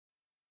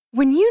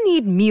When you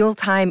need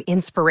mealtime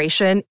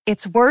inspiration,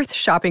 it's worth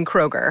shopping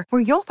Kroger,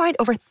 where you'll find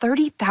over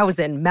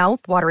 30,000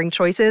 mouth-watering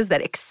choices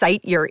that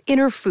excite your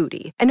inner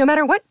foodie. And no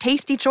matter what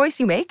tasty choice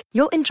you make,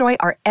 you'll enjoy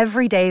our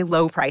everyday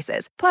low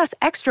prices, plus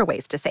extra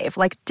ways to save,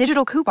 like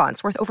digital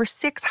coupons worth over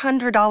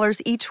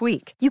 $600 each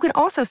week. You can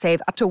also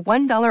save up to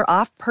 $1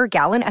 off per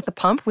gallon at the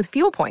pump with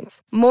fuel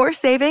points. More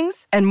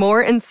savings and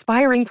more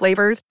inspiring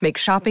flavors make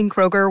shopping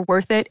Kroger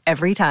worth it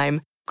every time.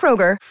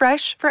 Kroger,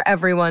 fresh for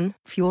everyone.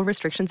 Fuel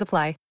restrictions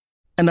apply.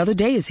 Another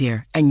day is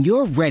here, and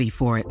you're ready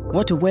for it.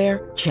 What to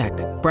wear? Check.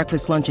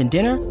 Breakfast, lunch, and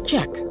dinner?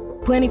 Check.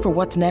 Planning for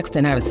what's next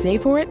and how to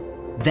save for it?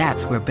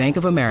 That's where Bank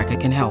of America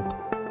can help.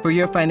 For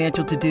your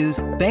financial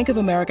to-dos, Bank of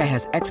America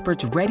has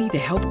experts ready to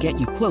help get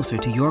you closer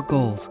to your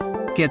goals.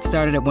 Get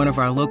started at one of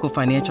our local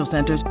financial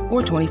centers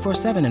or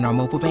 24/7 in our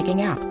mobile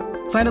banking app.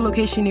 Find a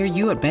location near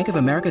you at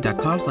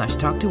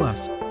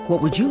bankofamerica.com/talktous.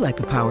 What would you like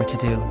the power to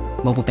do?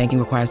 Mobile banking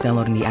requires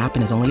downloading the app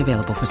and is only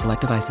available for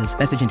select devices.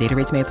 Message and data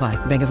rates may apply.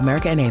 Bank of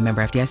America N.A.,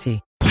 member FDIC.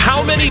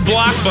 How many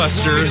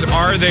blockbusters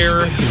are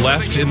there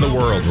left in the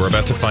world? We're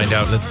about to find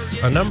out, and it's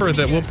a number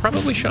that will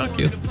probably shock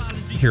you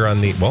here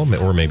on the, well,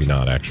 or maybe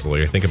not,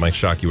 actually. I think it might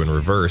shock you in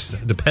reverse,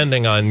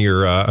 depending on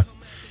your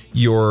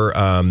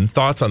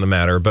thoughts on the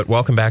matter. But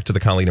welcome back to the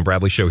Colleen and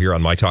Bradley Show here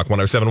on My Talk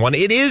 107.1.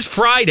 It is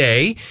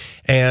Friday,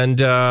 and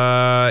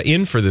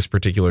in for this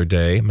particular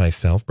day,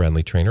 myself,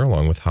 Bradley Traynor,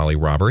 along with Holly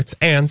Roberts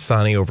and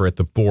Sonny over at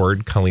the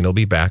board. Colleen will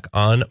be back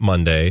on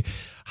Monday.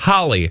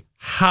 Holly,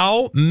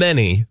 how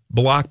many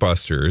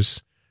blockbusters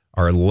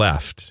are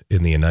left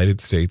in the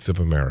United States of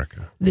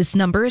America? This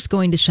number is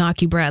going to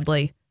shock you,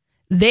 Bradley.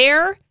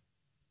 There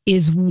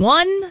is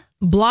one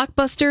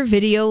Blockbuster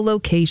Video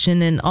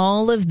location in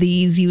all of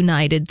these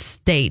United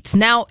States.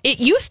 Now, it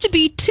used to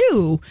be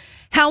two.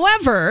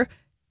 However,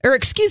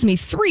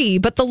 three,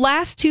 but the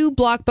last two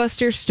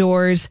Blockbuster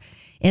stores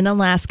in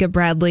Alaska,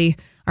 Bradley,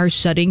 are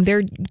shutting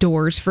their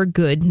doors for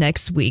good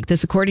next week.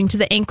 This according to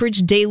the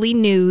Anchorage Daily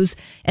News.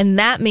 And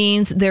that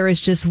means there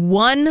is just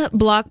one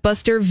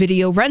Blockbuster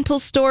Video rental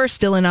store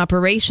still in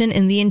operation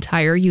in the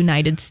entire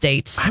United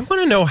States. I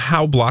want to know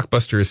how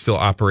Blockbuster is still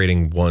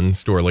operating one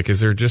store. Like, is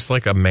there just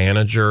like a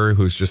manager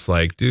who's just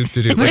like,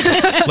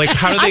 like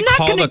how do they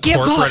call the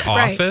corporate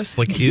office?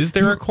 Right. Like, is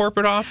there a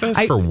corporate office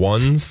for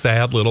one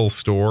sad little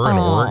store in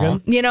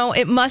Oregon? You know,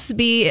 it must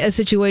be a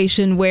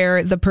situation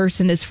where the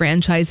person is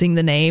franchising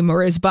the name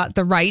or has bought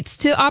the rights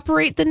to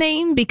operate the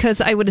name,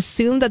 because I would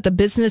assume that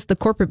the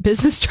corporate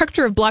business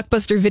structure of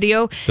Blockbuster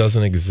Video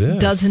doesn't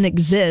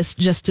exist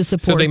just to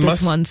support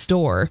this one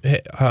store.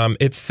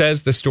 It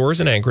says the stores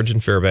in Anchorage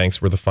and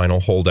Fairbanks were the final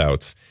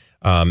holdouts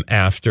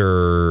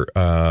after,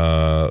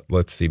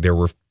 there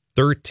were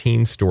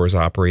 13 stores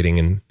operating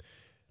and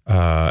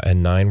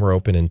 9 were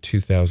open in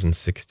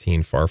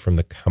 2016, far from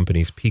the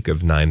company's peak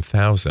of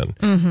 9,000.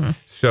 Mm-hmm.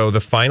 So the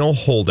final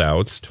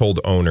holdouts told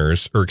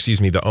owners,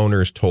 the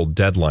owners told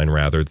Deadline,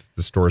 rather, that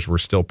the stores were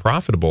still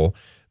profitable,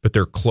 but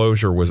their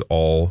closure was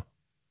all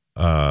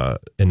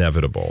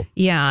inevitable.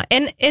 Yeah.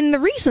 And the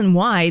reason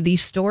why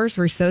these stores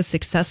were so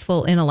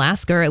successful in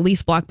Alaska, or at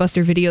least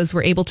Blockbuster Videos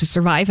were able to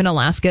survive in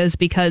Alaska, is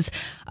because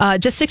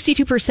just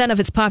 62% of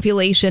its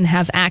population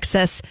have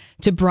access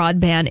to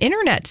broadband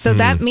internet. So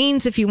that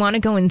means if you want to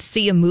go and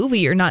see a movie,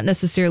 you're not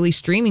necessarily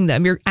streaming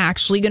them. You're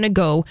actually going to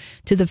go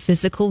to the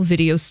physical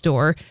video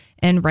store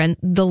and rent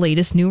the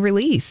latest new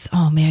release.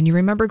 Oh, man, you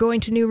remember going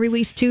to new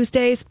release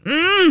Tuesdays?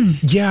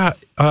 Yeah.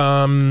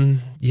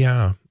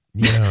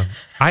 Yeah.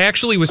 I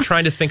actually was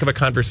trying to think of a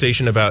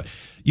conversation about,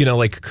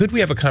 could we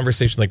have a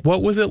conversation like,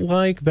 what was it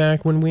like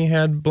back when we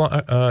had,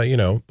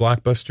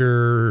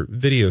 Blockbuster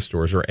video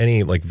stores or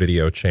any like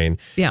video chain?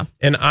 Yeah.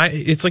 And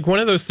it's like one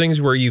of those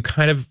things where you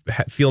kind of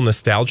feel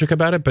nostalgic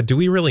about it, but do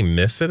we really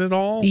miss it at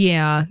all?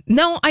 Yeah.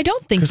 No, I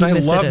don't think because I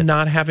love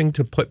not having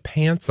to put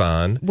pants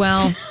on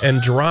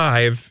and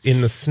drive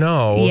in the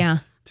snow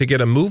to get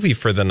a movie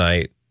for the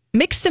night.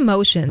 Mixed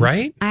emotions.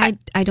 Right? I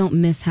don't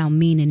miss how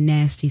mean and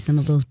nasty some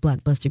of those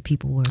Blockbuster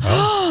people were.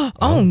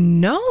 Oh,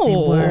 no. They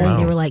were. Wow.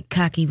 They were like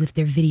cocky with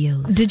their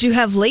videos. Did you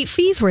have late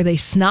fees? Were they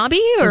snobby?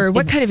 Or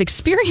what kind of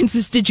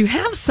experiences did you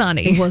have,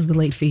 Sonny? It was the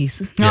late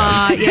fees.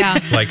 Yeah.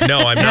 Like, no,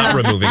 I'm not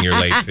removing your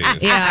late fees.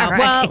 Yeah. Right.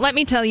 Well, let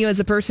me tell you, as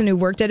a person who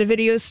worked at a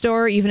video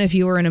store, even if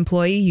you were an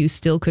employee, you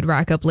still could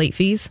rack up late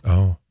fees.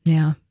 Oh.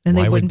 Yeah. And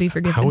they wouldn't be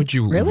forgiven. How would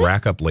you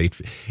rack up late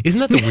fees?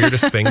 Isn't that the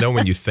weirdest thing, though,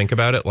 when you think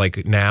about it?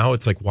 Like, now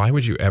it's like, why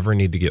would you ever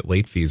need to get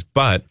late fees?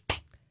 But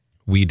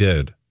we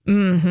did.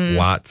 Mm-hmm.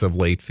 Lots of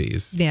late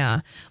fees. Yeah.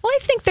 Well, I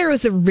think there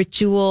was a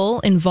ritual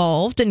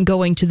involved in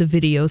going to the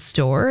video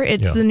store.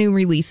 It's the new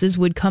releases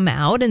would come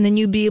out, and then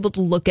you'd be able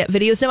to look at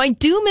videos. Now, I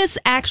do miss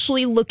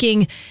actually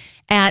looking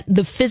at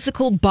the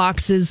physical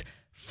boxes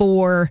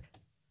for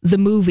the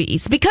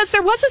movies, because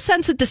there was a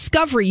sense of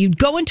discovery. You'd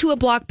go into a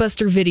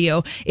Blockbuster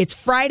Video. It's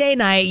Friday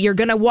night. You're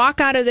going to walk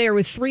out of there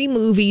with 3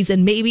 movies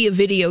and maybe a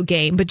video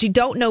game, but you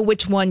don't know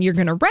which one you're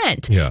going to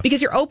rent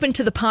because you're open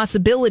to the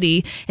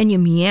possibility, and you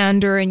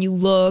meander and you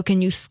look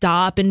and you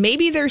stop, and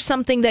maybe there's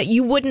something that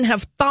you wouldn't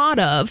have thought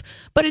of,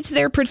 but it's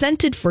there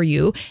presented for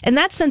you. And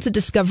that sense of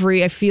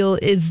discovery, I feel,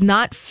 is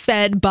not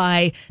fed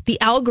by the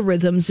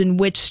algorithms in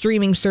which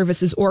streaming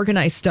services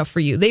organize stuff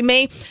for you.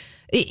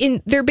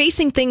 They're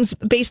basing things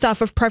based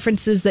off of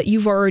preferences that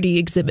you've already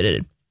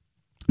exhibited.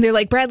 They're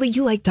like, Bradley,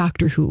 you like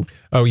Doctor Who.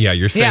 Oh, yeah.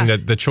 You're saying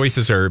that the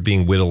choices are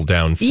being whittled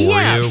down for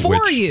you.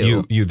 For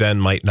you. You then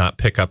might not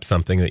pick up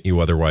something that you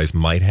otherwise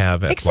might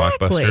have at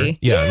Blockbuster.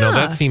 No,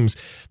 that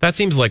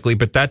seems likely,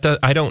 but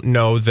I don't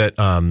know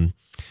that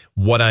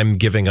what I'm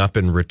giving up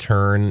in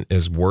return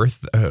is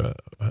worth.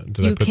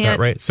 Did I put that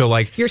right? So,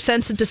 like, your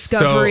sense of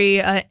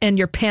discovery and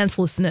your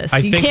pantslessness. I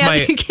you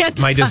think can't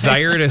my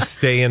desire to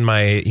stay in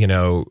my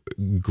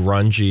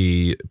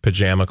grungy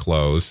pajama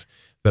clothes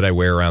that I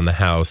wear around the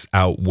house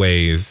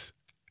outweighs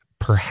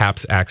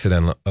perhaps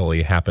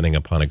accidentally happening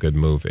upon a good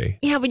movie.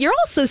 Yeah, but you're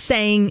also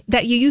saying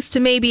that you used to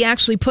maybe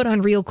actually put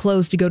on real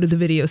clothes to go to the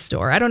video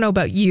store. I don't know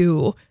about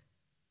you.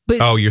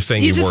 But you're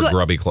saying you wore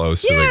grubby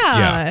clothes? You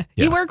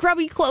wear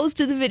grubby clothes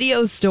to the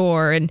video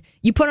store, and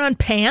you put on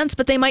pants,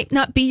 but they might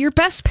not be your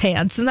best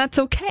pants, and that's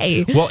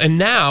okay. Well, and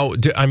now,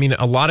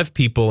 a lot of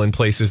people in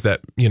places that,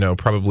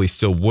 probably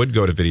still would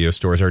go to video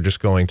stores are just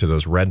going to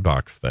those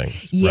Redbox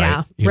things.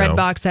 Yeah, right?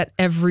 Redbox at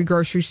every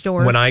grocery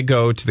store. When I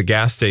go to the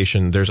gas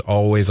station, there's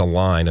always a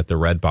line at the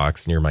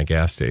Redbox near my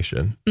gas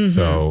station. Mm-hmm.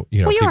 So,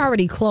 you're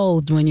already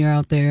clothed when you're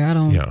out there. I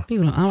don't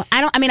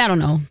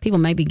know. People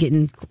might be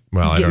getting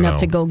up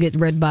to go get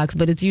Redbox,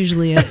 but it's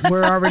usually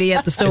we're already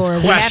at the store.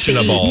 It's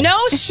questionable. No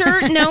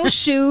shirt, no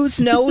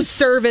shoes, no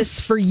service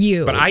for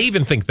you. But I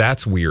even think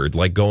that's weird,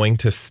 like going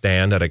to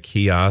stand at a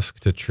kiosk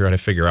to try to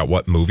figure out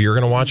what movie you're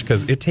going to watch,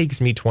 because it takes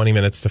me 20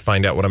 minutes to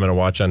find out what I'm going to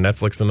watch on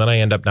Netflix, and then I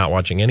end up not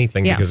watching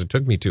anything because it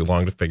took me too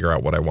long to figure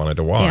out what I wanted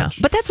to watch.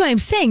 Yeah. But that's why I'm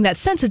saying that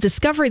sense of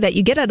discovery that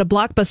you get at a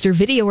Blockbuster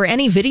Video or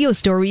any video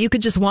store where you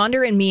could just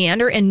wander and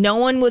meander and no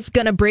one was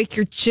going to break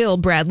your chill,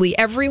 Bradley.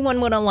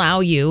 Everyone would allow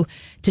you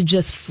to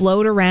just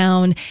float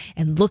around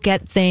and look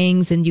at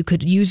things, and you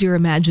could use your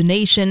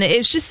imagination.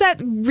 It's just that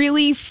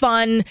really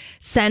fun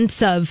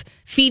sense of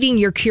feeding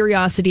your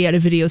curiosity at a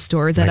video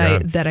store that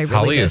I really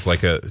Holly miss.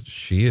 is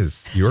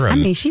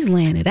she's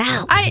laying it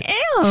out. I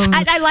am.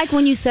 I like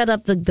when you set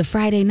up the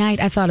Friday night.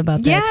 I thought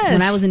about that Yes.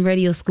 when I was in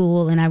radio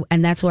school,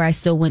 and that's where I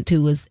still went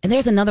to and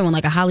there's another one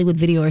like a Hollywood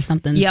Video or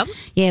something. Yep.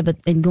 Yeah, but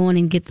and going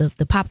and get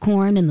the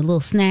popcorn and the little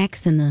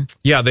snacks and the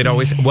they'd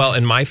always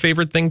and my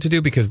favorite thing to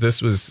do, because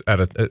this was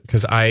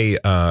because I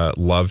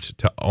loved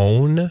to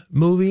own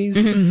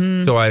movies,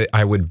 so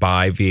I would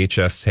buy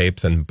VHS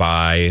tapes and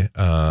buy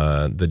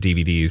the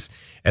DVDs.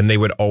 And they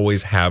would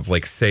always have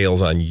like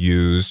sales on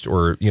used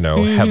or,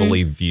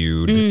 heavily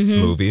viewed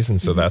movies. And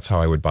so that's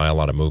how I would buy a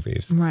lot of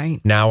movies.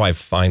 Right. Now I've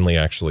finally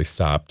actually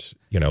stopped,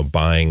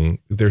 buying.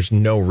 There's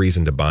no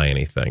reason to buy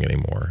anything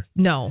anymore.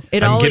 No,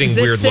 I'm getting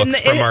weird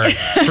looks from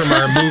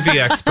our movie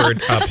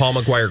expert, Paul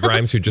McGuire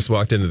Grimes, who just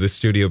walked into the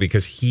studio,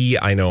 because he,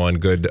 I know on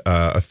good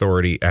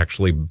authority,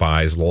 actually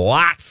buys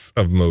lots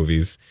of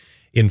movies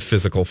in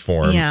physical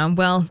form. Yeah,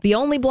 well, the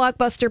only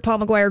Blockbuster, Paul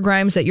McGuire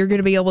Grimes, that you're going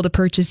to be able to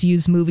purchase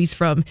used movies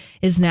from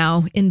is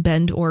now in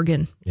Bend,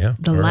 Oregon. Yeah.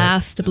 The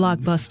last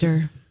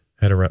Blockbuster.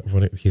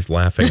 He's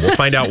laughing. We'll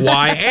find out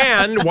why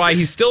and why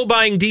he's still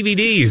buying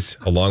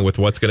DVDs, along with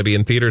what's going to be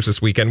in theaters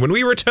this weekend when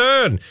we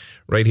return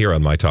right here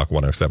on My Talk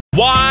 107.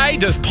 Why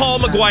does Paul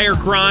McGuire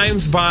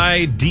Grimes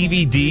buy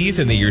DVDs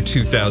in the year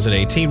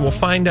 2018? We'll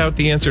find out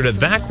the answer to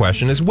that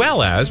question, as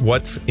well as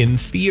what's in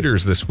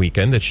theaters this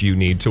weekend that you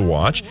need to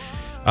watch.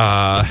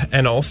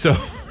 And also,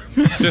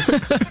 just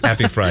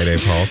happy Friday,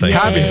 Paul. Thank you.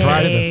 Happy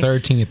Friday the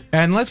 13th.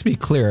 And let's be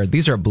clear,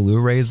 these are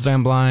Blu-rays that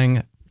I'm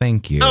buying.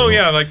 Thank you. Oh,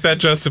 yeah, like that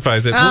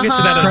justifies it. We'll get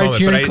to that in a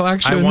Criterion moment. But I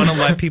Collection. want to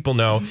let people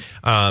know,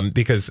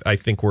 because I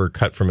think we're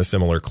cut from a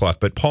similar cloth.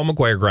 But Paul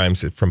McGuire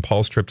Grimes from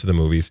Paul's Trip to the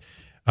Movies.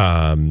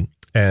 And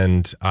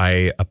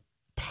I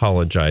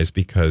apologize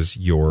because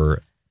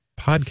your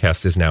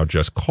podcast is now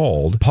just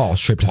called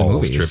Paul's Trip to the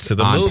Movies. Trip to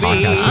the on Movies.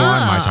 Podcast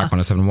One, My Talk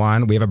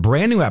 1071. We have a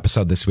brand new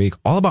episode this week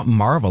all about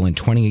Marvel in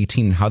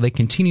 2018 and how they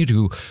continue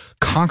to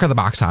conquer the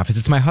box office.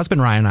 It's my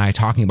husband Ryan and I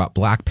talking about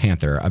Black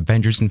Panther,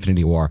 Avengers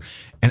Infinity War,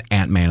 and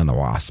Ant-Man and the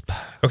Wasp.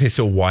 Okay,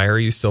 so why are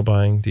you still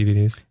buying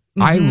DVDs?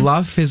 I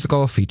love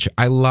physical feature.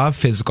 I love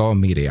physical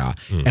media,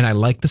 and I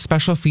like the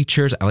special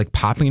features. I like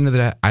popping into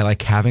that. I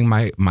like having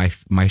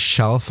my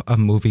shelf of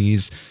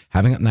movies,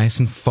 having it nice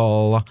and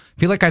full. I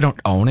feel like I don't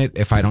own it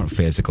if I don't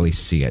physically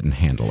see it and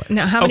handle it.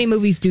 Now, how many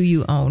movies do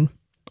you own?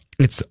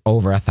 It's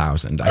over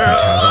 1,000. I can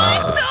tell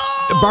you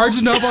that.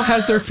 Barnes & Noble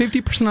has their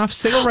 50% off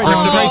sale right now.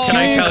 First of all, can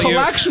I tell you,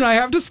 collection I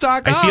have to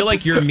stock up. I feel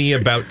like you're me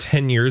about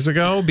 10 years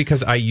ago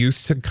because I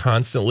used to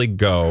constantly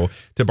go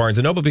to Barnes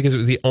 & Noble because it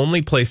was the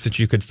only place that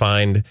you could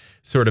find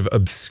sort of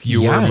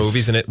obscure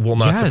movies, and it will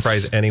not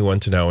surprise anyone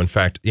to know. In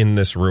fact, in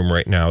this room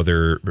right now,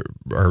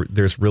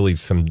 there's really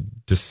some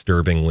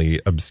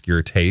disturbingly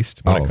obscure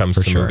taste when it comes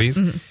to movies.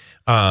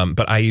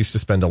 But I used to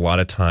spend a lot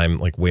of time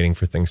like waiting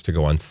for things to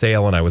go on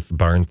sale, and I was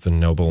Barnes &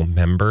 Noble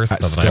member. So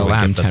still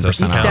am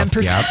 10% off.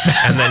 10%. Yep.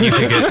 And then you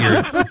can get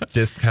your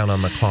discount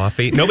on the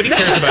coffee. Nobody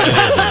cares about any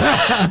of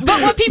this.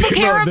 But what people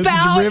care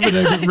about...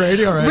 riveting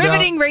radio right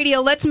Riveting radio.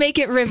 Let's make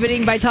it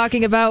riveting by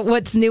talking about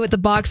what's new at the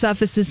box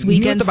office this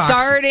weekend,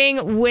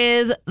 starting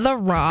with The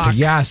Rock.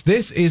 Yes,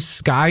 this is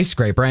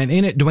Skyscraper, and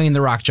in it, Dwayne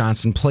The Rock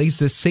Johnson plays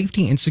this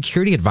safety and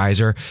security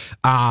advisor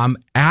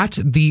at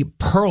the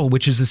Pearl,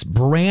 which is this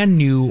brand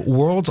new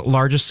world's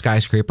largest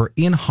skyscraper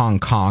in Hong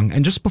Kong.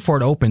 And just before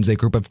it opens, a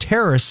group of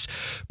terrorists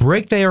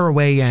break their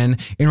way in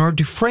order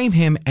to frame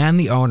him and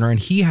the owner, and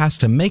he has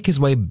to make his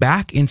way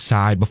back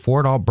inside before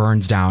it all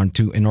burns down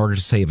in order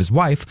to save his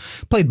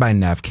wife, played by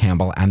Neve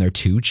Campbell, and their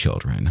 2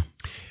 children.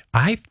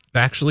 I've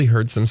actually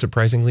heard some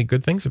surprisingly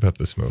good things about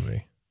this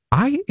movie.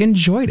 I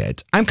enjoyed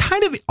it. I'm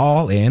kind of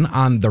all in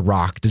on The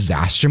Rock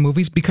disaster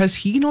movies because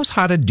he knows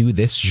how to do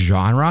this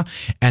genre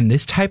and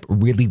this type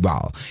really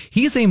well.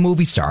 He's a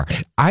movie star.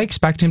 I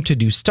expect him to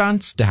do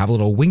stunts, to have a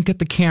little wink at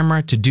the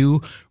camera, to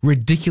do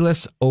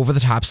ridiculous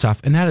over-the-top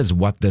stuff, and that is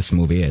what this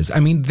movie is.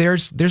 I mean,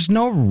 there's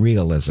no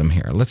realism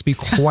here. Let's be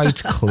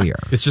quite clear.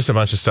 It's just a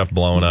bunch of stuff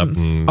blowing up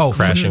and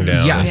crashing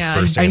down.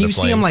 Yes. And you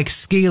see him like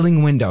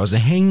scaling windows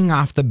and hanging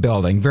off the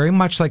building, very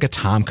much like a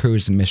Tom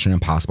Cruise Mission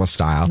Impossible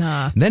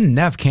style. Then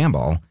Neve Campbell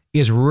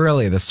is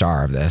really the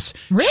star of this.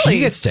 Really? She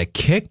gets to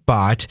kick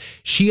butt.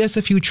 She has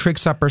a few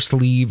tricks up her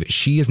sleeve.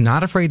 She is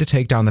not afraid to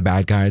take down the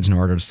bad guys in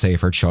order to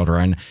save her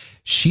children.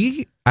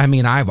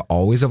 I've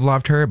always have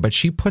loved her, but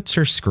she puts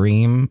her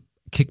scream,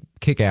 kick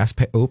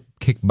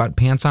butt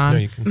pants on. No,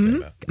 you can say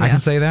that. I can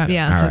say that?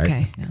 Yeah, it's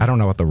okay. Yeah. I don't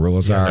know what the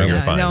rules are. No, you're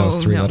fine.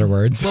 Those 3-letter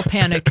words. We'll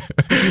panic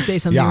if you say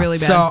something really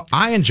bad. So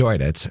I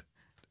enjoyed it.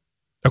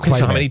 Okay,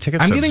 so how many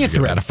tickets? I'm giving it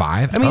 3 out of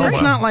 5. I mean,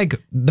 it's not like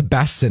the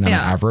best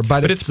cinema ever,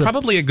 but it's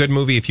probably a good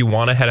movie if you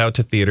want to head out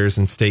to theaters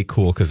and stay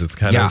cool because it's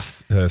kind of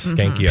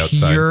skanky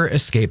outside. Pure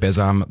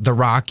escapism. The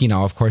Rock,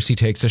 of course, he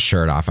takes his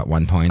shirt off at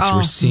one point. So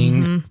we're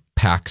seeing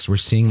pecs, we're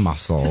seeing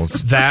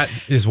muscles. That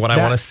is what I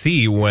want to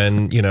see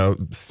when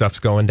stuff's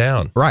going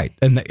down. Right,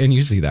 and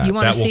you see that. You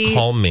want to see will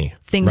calm me.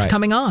 Things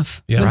coming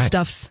off when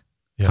stuff's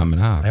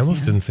coming off. I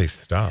almost didn't say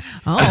stuff.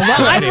 Oh, well,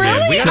 I'm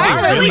really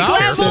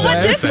glad. Well,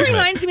 what this segment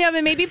reminds me of,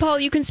 and maybe, Paul,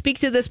 you can speak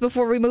to this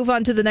before we move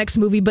on to the next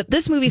movie, but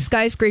this movie,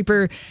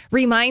 Skyscraper,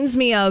 reminds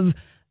me of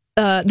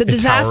the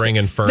disaster, Towering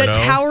Inferno. The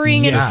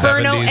Towering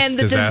Inferno and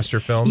the disaster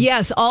film.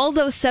 Yes, all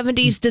those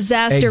 70s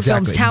disaster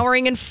films,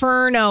 Towering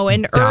Inferno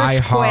and Die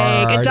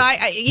Earthquake.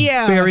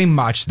 Hard. Very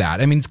much that.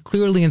 I mean, it's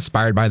clearly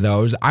inspired by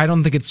those. I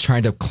don't think it's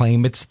trying to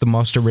claim it's the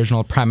most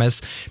original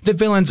premise. The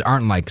villains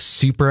aren't like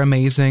super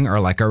amazing or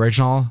like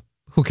original.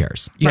 Who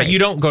cares? Yeah, right. You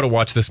don't go to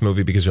watch this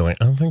movie because you're like,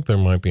 I don't think there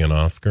might be an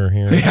Oscar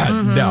here. Yeah,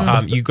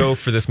 no. You go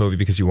for this movie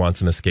because you want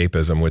some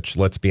escapism, which,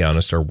 let's be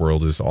honest, our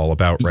world is all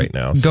about right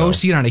now. Go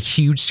see it on a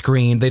huge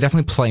screen. They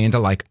definitely play into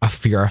like a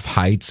fear of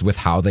heights with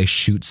how they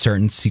shoot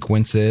certain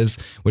sequences,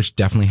 which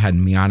definitely had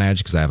me on edge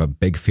because I have a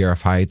big fear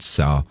of heights.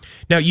 So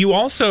now you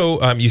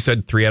also you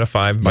said 3 out of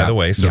 5, by the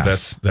way, so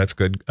that's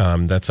good.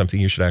 That's something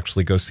you should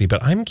actually go see.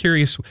 But I'm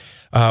curious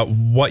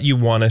what you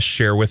want to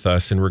share with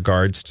us in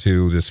regards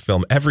to this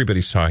film.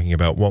 Everybody's talking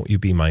about Won't You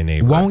Be My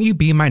Neighbor. Won't You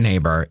Be My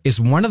Neighbor is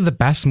one of the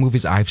best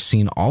movies I've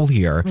seen all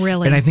year.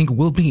 Really? And I think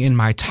will be in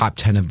my top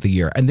 10 of the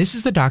year. And this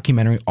is the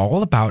documentary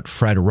all about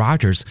Fred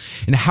Rogers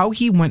and how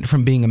he went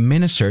from being a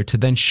minister to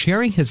then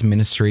sharing his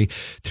ministry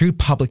through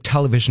public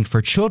television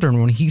for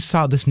children when he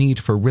saw this need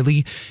for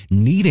really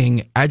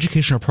needing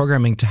educational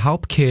programming to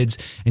help kids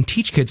and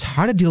teach kids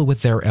how to deal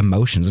with their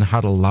emotions and how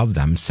to love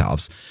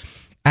themselves.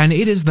 And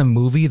it is the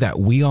movie that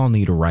we all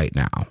need right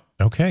now.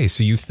 Okay,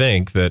 so you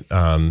think that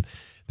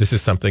this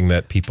is something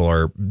that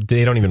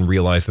they don't even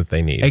realize that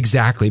they need.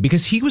 Exactly,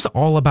 because he was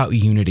all about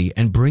unity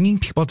and bringing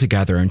people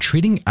together and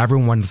treating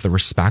everyone with the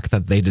respect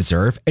that they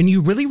deserve. And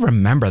you really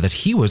remember that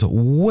he was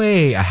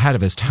way ahead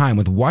of his time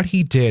with what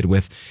he did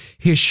with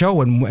his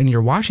show. And when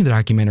you're watching the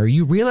documentary,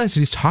 you realize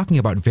that he's talking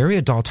about very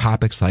adult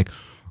topics like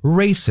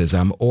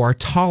racism or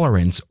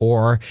tolerance,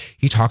 or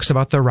he talks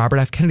about the Robert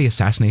F. Kennedy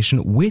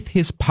assassination with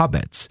his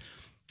puppets,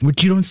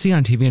 which you don't see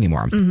on TV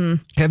anymore. You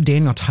have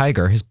Daniel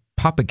Tiger, his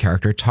puppet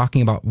character,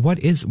 talking about what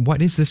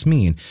does this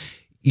mean?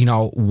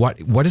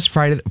 What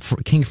is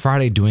King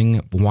Friday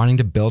doing wanting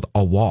to build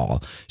a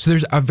wall? So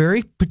there's a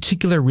very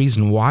particular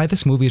reason why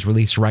this movie is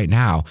released right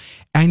now.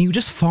 And you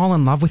just fall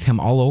in love with him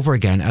all over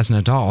again as an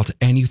adult.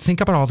 And you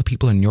think about all the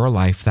people in your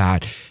life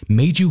that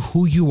made you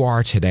who you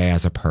are today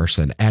as a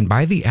person. And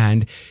by the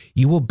end,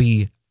 you will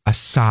be a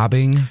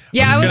sobbing.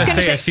 Yeah, I was going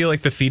to say, I feel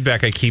like the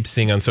feedback I keep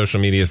seeing on social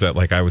media is that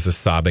like I was a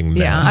sobbing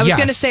mess. Yeah, I was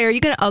going to say, are you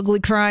going to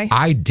ugly cry?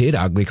 I did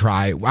ugly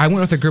cry. I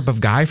went with a group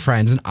of guy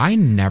friends, and I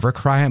never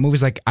cry at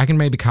movies. Like, I can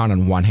maybe count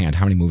on one hand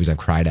how many movies I've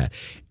cried at.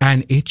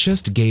 And it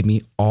just gave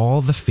me all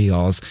the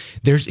feels.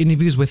 There's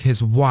interviews with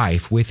his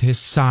wife, with his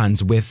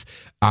sons, with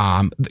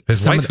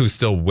his wife, who's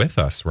still with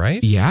us,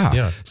 right?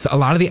 Yeah. So a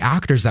lot of the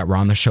actors that were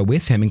on the show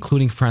with him,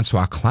 including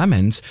Francois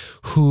Clemens,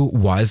 who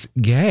was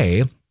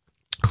gay,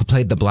 who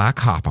played the black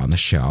cop on the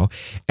show.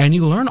 And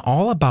you learn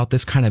all about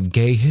this kind of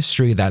gay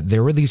history, that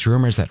there were these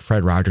rumors that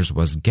Fred Rogers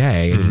was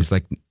gay. And he's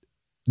like,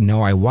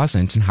 no, I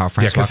wasn't. And how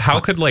Francois... because how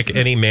could like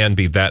any man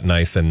be that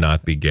nice and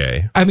not be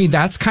gay? I mean,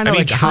 that's kind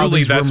of how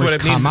these rumors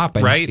come up.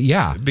 And, right?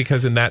 Yeah.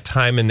 Because in that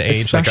time and age,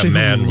 especially like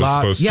a man was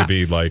supposed to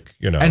be like,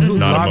 and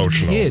not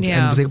emotional. Kids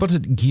and was able to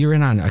gear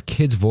in on a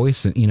kid's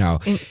voice, and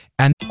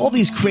and all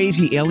these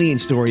crazy alien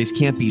stories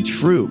can't be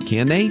true,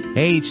 can they?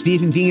 Hey, it's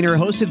Stephen Diener,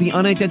 host of the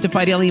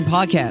Unidentified Alien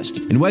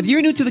Podcast. And whether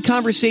you're new to the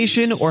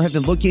conversation or have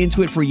been looking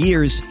into it for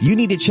years, you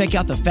need to check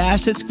out the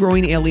fastest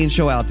growing alien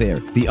show out there,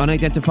 the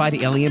Unidentified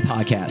Alien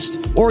Podcast,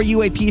 or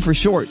UAP for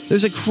short.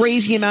 There's a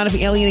crazy amount of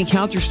alien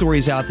encounter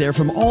stories out there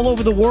from all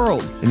over the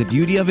world. And the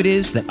beauty of it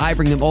is that I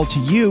bring them all to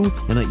you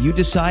and let you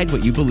decide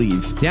what you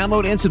believe.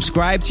 Download and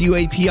subscribe to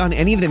UAP on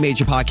any of the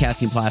major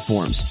podcasting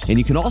platforms. And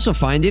you can also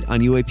find it on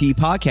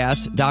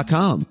UAPpodcast.com.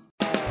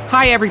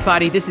 Hi,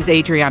 everybody. This is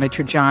Adriana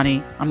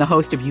Trajani. I'm the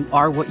host of You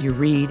Are What You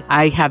Read.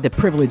 I have the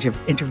privilege of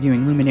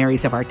interviewing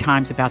luminaries of our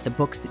times about the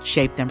books that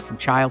shaped them from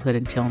childhood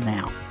until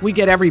now. We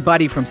get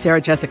everybody from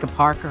Sarah Jessica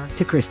Parker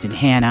to Kristen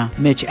Hanna,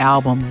 Mitch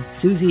Albom,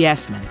 Susie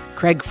Essman,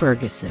 Craig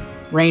Ferguson,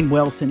 Rainn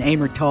Wilson,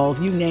 Amor Tolls,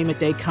 you name it,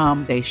 they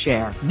come, they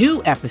share.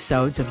 New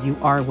episodes of You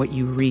Are What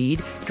You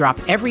Read drop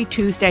every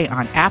Tuesday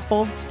on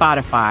Apple,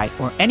 Spotify,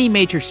 or any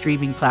major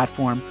streaming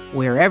platform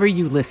wherever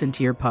you listen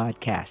to your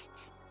podcasts.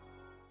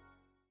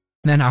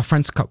 And then how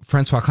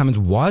Francois Clemens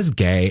was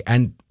gay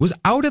and was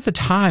out at the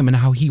time, and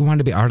how he wanted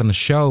to be out on the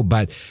show,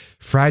 but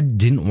Fred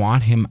didn't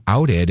want him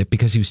outed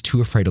because he was too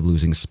afraid of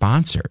losing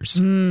sponsors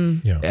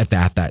at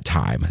that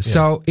time. Yeah.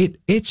 So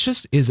it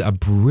just is a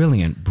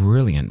brilliant,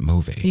 brilliant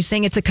movie. You're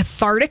saying it's a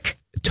cathartic?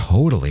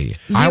 Totally.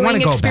 I want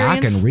to go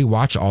back and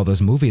rewatch all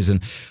those movies,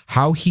 and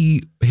how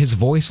his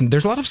voice, and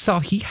there's a lot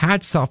of he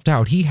had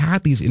self-doubt. He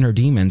had these inner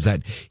demons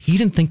that he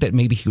didn't think that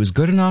maybe he was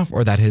good enough,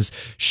 or that his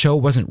show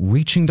wasn't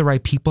reaching the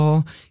right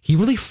people. He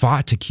really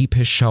fought to keep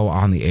his show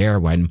on the air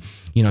when,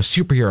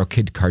 superhero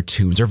kid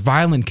cartoons or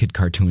violent kid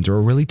cartoons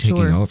were really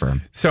taking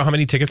over. So how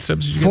many ticket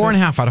stubs did you get?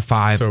 4.5 out of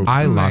 5. So,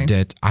 I loved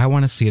it. I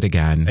want to see it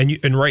again.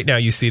 And right now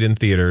you see it in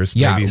theaters.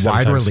 Yeah, maybe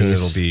wide release. Soon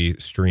it'll be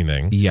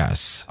streaming.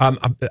 Yes. I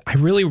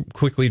really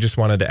quickly just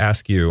wanted to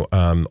ask you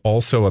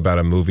also about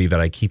a movie that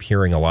I keep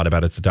hearing a lot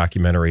about. It's a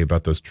documentary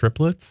about those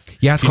triplets.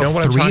 Yeah, it's called you know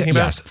what I'm talking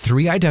about? Yes,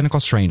 3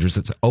 Identical Strangers.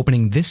 It's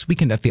opening this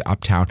weekend at the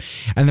Uptown.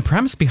 And the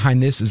premise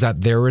behind this is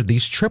that there were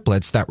these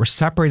triplets that were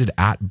separated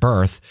at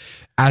birth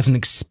as an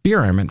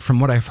experiment, from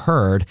what I've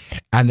heard,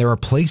 and they were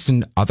placed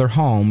in other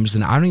homes,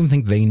 and I don't even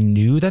think they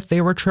knew that they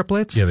were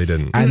triplets. Yeah, they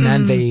didn't. And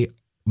then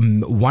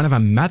one of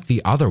them met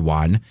the other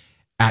one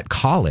at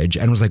college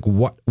and was like,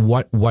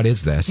 what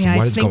is this? Yeah,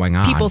 what is going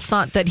on? People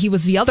thought that he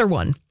was the other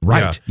one.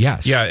 Right. Yeah.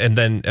 Yes. Yeah. And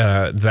then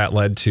that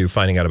led to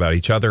finding out about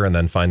each other, and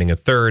then finding a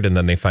third. And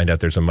then they find out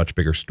there's a much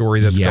bigger story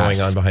that's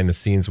going on behind the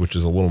scenes, which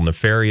is a little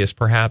nefarious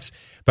perhaps.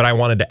 But I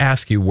wanted to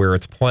ask you where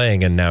it's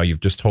playing, and now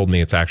you've just told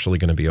me it's actually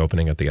going to be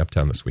opening at the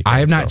Uptown this weekend. I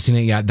have not seen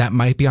it yet. That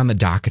might be on the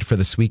docket for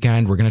this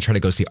weekend. We're going to try to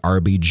go see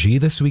RBG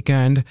this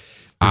weekend.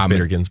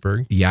 Bader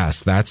Ginsburg?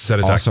 Yes, that's Is that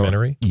a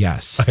documentary?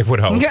 Yes. I would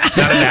hope. Not an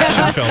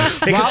action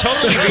film. It could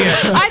totally be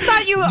I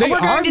thought you were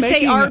going to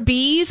say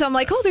RBs. I'm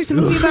like, there's a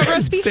movie about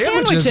roast beef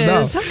sandwiches.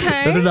 No.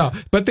 Okay. No.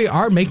 But they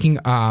are making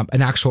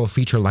an actual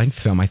feature-length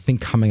film, I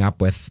think, coming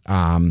up with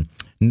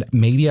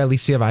maybe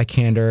Alicia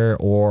Vikander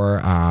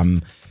or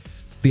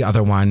the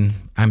other one.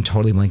 I'm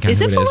totally blanking on who it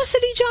is. Is it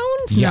Felicity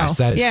Jones? Yes,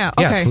 no. that is. Yeah,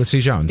 okay. Yeah, it's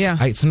Felicity Jones. Yeah.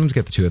 I sometimes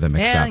get the two of them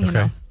mixed up.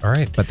 Okay. All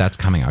right. But that's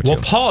coming out Well,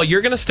 too. Paul,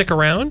 you're going to stick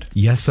around?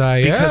 Yes, I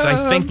am. Because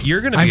I think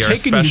you're going to be our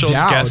special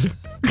guest.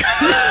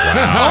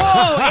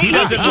 Wow. He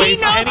doesn't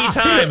waste any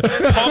time.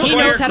 Paul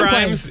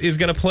McGuire-Grimes is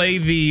going to play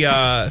the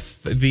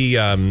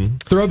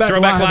Throwback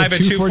Live at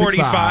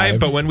 2:45.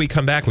 But when we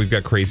come back, we've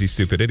got Crazy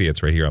Stupid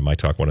Idiots right here on My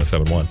Talk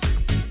 107.1.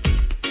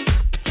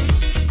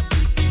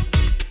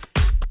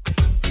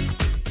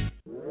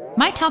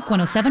 My Talk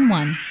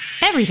 107.1.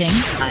 Everything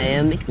I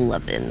am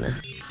McLovin.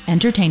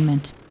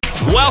 Entertainment.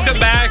 Welcome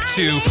back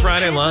to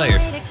Friday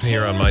Life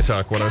here on My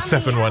Talk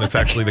 107.1. It's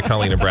actually the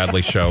Colleen and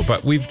Bradley show,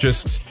 but we've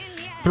just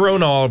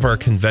thrown all of our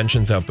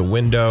conventions out the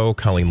window.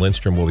 Colleen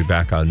Lindstrom will be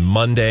back on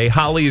Monday.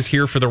 Holly is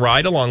here for the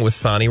ride, along with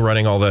Sonny,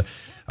 running all the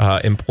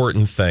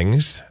important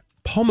things.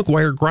 Paul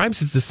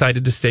McGuire-Grimes has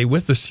decided to stay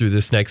with us through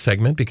this next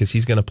segment because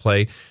he's going to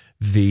play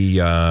the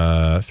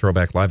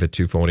Throwback Live at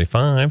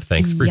 2:45.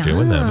 Thanks for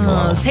doing that,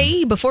 Paul.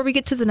 Hey, before we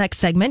get to the next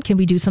segment, can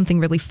we do something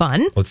really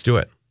fun? Let's do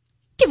it.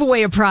 Give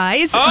away a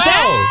prize. Oh!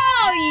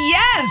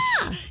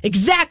 Yes,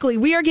 exactly.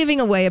 We are giving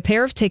away a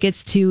pair of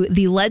tickets to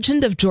The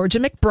Legend of Georgia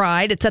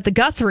McBride. It's at the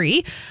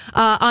Guthrie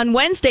on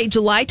Wednesday,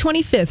 July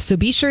 25th. So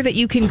be sure that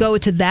you can go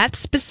to that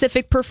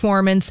specific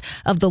performance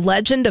of The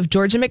Legend of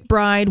Georgia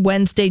McBride,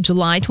 Wednesday,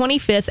 July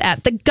 25th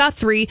at the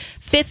Guthrie.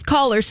 Fifth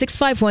caller,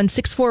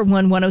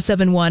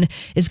 651-641-1071,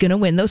 is going to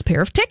win those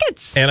pair of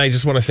tickets. And I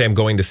just want to say I'm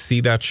going to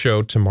see that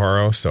show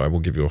tomorrow, so I will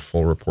give you a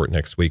full report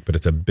next week. But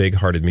it's a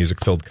big-hearted,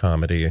 music-filled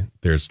comedy.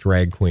 There's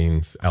drag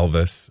queens,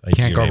 Elvis.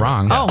 Can't go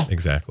wrong. Yeah,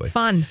 exactly.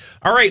 Fun.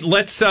 All right,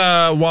 let's,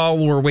 while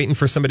we're waiting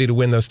for somebody to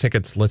win those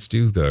tickets, let's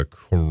do the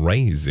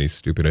crazy,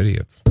 stupid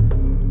idiots.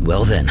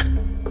 Well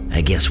then,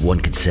 I guess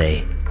one could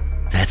say,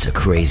 that's a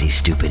crazy,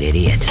 stupid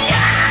idiot.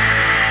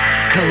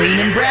 Colleen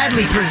and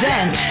Bradley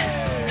present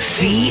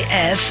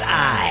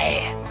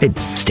CSI. It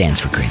stands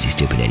for Crazy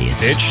Stupid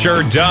Idiots. It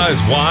sure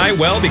does. Why?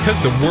 Well, because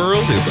the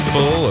world is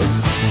full of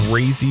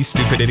crazy,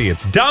 stupid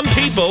idiots. Dumb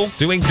people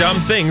doing dumb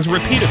things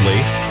repeatedly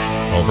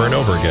over and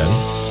over again.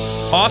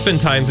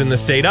 Oftentimes in the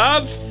state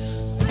of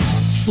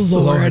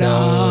Florida.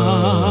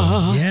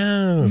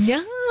 Yes.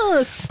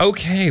 Yes.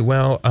 Okay,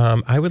 well,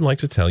 I would like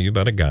to tell you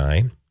about a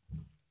guy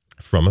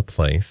from a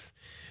place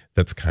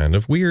that's kind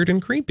of weird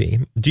and creepy.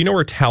 Do you know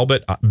where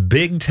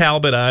Big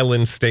Talbot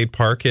Island State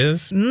Park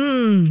is?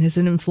 Is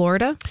it in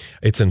Florida?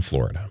 It's in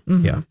Florida.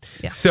 Mm-hmm.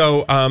 Yeah.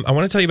 So I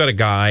want to tell you about a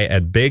guy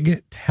at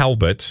Big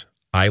Talbot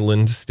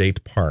Island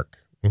State Park.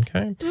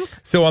 Okay.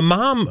 So a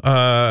mom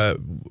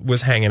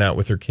was hanging out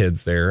with her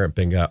kids there at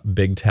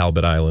Big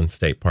Talbot Island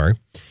State Park,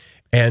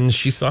 and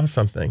she saw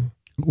something.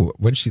 Ooh,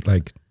 what did she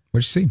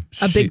see?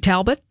 A Big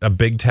Talbot? A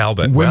Big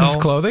Talbot. Women's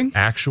clothing?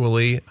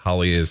 Actually,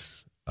 Holly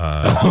is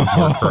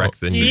more correct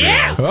than you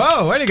realize.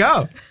 Oh, way to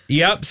go.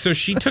 Yep. So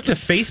she took to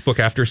Facebook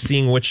after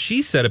seeing what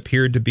she said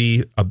appeared to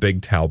be a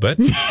Big Talbot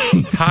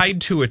tied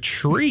to a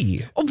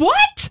tree.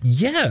 What?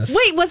 Yes.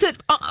 Wait, was it...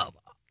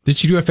 Did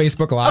she do a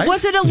Facebook Live?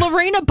 Was it a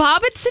Lorena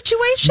Bobbitt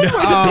situation where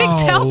the Big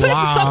Talbot,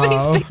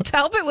 somebody's Big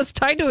Talbot was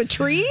tied to a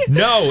tree?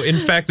 No, in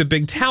fact, the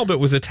Big Talbot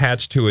was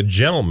attached to a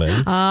gentleman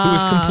who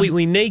was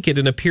completely naked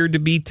and appeared to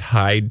be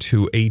tied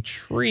to a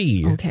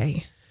tree.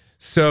 Okay.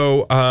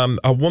 So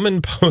a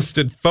woman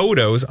posted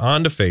photos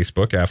onto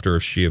Facebook after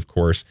she, of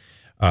course,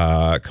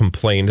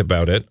 complained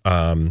about it.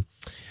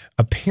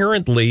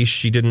 Apparently,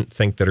 she didn't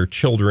think that her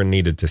children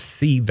needed to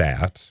see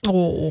that.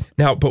 Oh.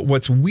 Now, but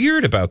what's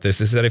weird about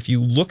this is that if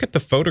you look at the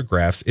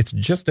photographs, it's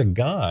just a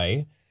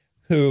guy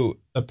who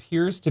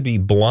appears to be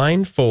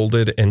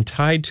blindfolded and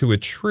tied to a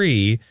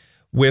tree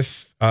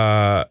with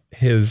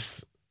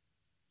his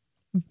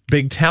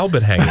Big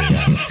Talbot hanging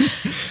out.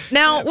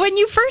 Now, when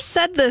you first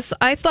said this,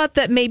 I thought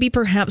that maybe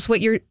perhaps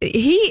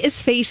he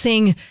is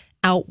facing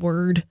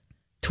outward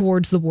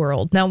towards the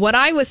world. Now, what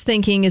I was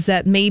thinking is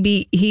that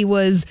maybe he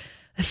was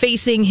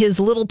facing his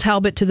little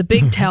Talbot to the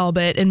Big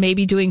Talbot and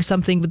maybe doing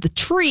something with the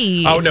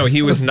tree. Oh, no,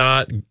 he was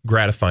not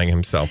gratifying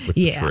himself with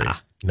the tree.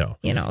 No.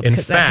 You know, in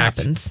fact, that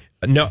happens.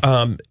 No,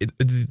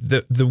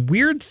 the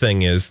weird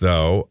thing is,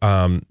 though,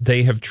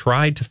 they have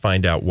tried to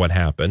find out what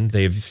happened.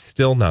 They've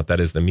still not, that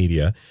is the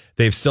media,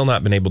 they've still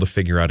not been able to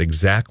figure out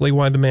exactly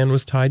why the man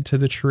was tied to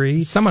the tree.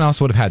 Someone else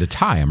would have had to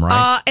tie him,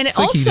 right? And it's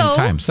like also he didn't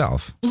tie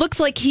himself. Looks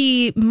like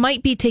he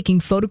might be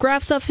taking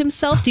photographs of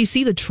himself. Do you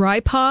see the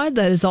tripod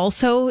that is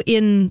also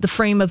in the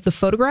frame of the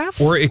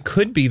photographs? Or it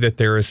could be that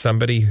there is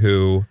somebody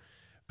who,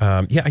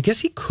 I guess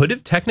he could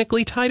have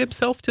technically tied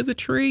himself to the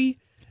tree.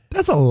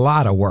 That's a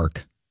lot of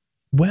work.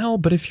 Well,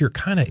 but if you're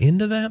kind of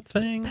into that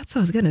thing. That's what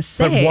I was going to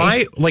say. But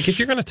why, like, if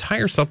you're going to tie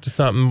yourself to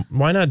something,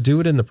 why not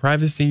do it in the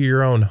privacy of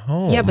your own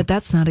home? Yeah, but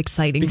that's not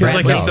exciting. Because,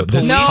 like, if the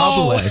police,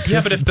 public.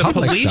 Yeah, but if the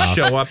police stuff.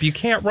 show up, you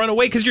can't run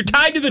away because you're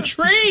tied to the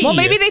tree. Well,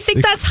 maybe they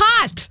think that's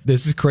hot.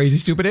 This is Crazy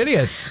Stupid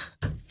Idiots.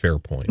 Fair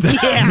point.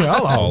 Yeah.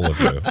 All of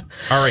you.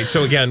 All right.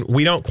 So, again,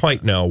 we don't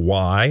quite know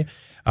why,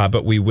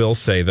 but we will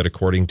say that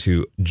according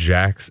to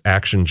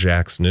Action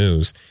Jack's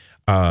News,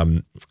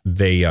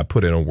 they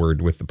put in a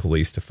word with the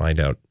police to find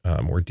out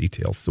more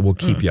details. So we'll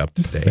keep you up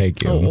to date.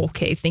 Thank you. Oh,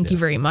 okay. Thank you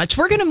very much.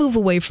 We're going to move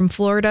away from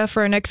Florida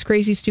for our next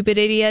Crazy Stupid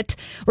Idiot.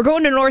 We're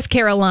going to North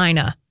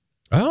Carolina.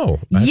 Oh,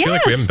 I feel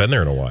like we haven't been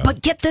there in a while.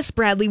 But get this,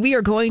 Bradley. We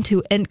are going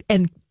to,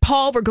 and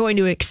Paul, we're going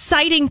to an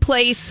exciting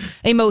place,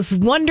 a most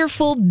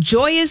wonderful,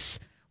 joyous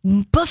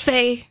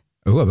buffet.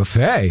 Ooh, a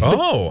buffet.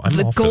 Oh, I'm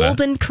the all for that.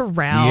 Golden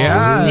Corral.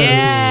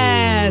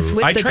 Yes. Yes.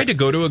 I tried to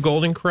go to a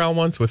Golden Corral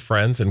once with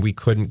friends, and we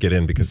couldn't get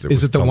in because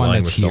Is it the one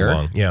that's here? So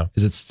long. Yeah.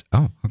 Is it?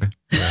 Oh, okay.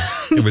 Yeah.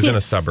 It was in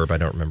a suburb. I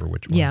don't remember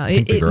which one. Yeah. I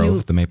think the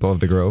Grove, the Maple of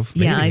the Grove.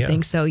 Yeah, Maybe, I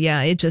think so.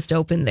 Yeah, it just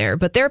opened there.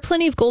 But there are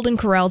plenty of Golden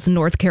Corrals in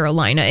North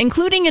Carolina,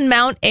 including in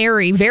Mount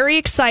Airy. Very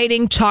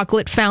exciting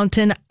chocolate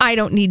fountain. I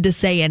don't need to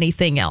say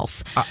anything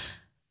else.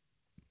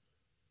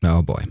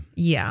 Oh, boy.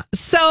 Yeah.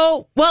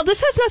 So, well,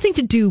 this has nothing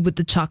to do with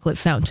the chocolate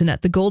fountain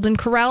at the Golden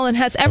Corral and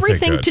has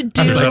everything to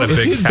do Is that a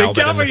Is big his Big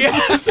Talbot?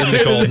 Yes. In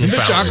the Golden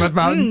the chocolate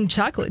fountain.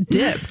 chocolate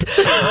dipped.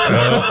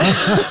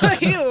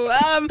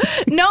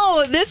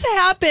 No, this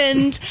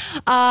happened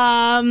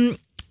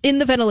in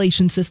the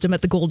ventilation system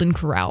at the Golden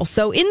Corral.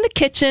 So in the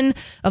kitchen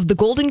of the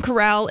Golden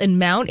Corral in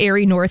Mount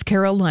Airy, North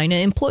Carolina,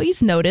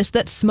 employees noticed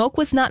that smoke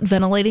was not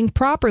ventilating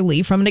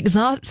properly from an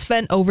exhaust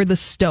vent over the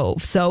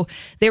stove. So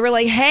they were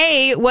like,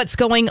 hey, what's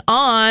going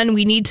on?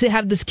 We need to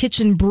have this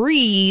kitchen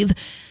breathe.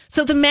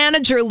 So the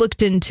manager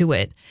looked into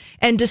it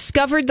and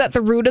discovered that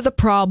the root of the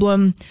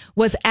problem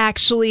was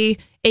actually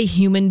a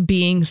human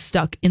being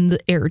stuck in the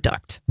air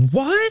duct.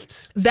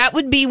 What? That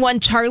would be one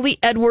Charlie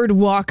Edward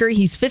Walker.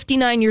 He's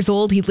 59 years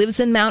old. He lives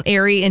in Mount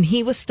Airy, and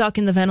he was stuck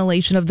in the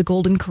ventilation of the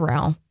Golden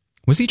Corral.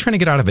 Was he trying to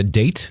get out of a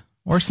date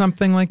or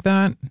something like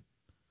that?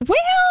 Well,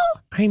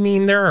 I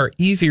mean, there are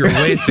easier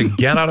ways to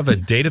get out of a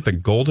date at the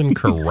Golden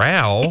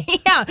Corral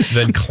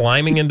than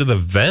climbing into the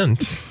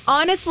vent.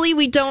 Honestly,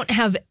 we don't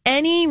have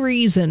any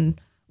reason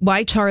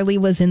why Charlie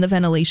was in the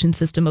ventilation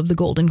system of the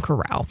Golden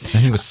Corral.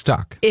 And he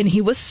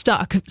was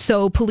stuck.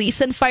 So police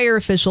and fire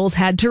officials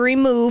had to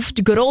remove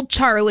good old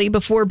Charlie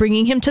before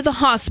bringing him to the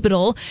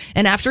hospital.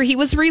 And after he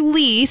was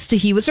released,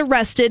 he was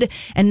arrested.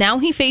 And now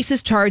he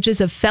faces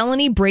charges of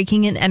felony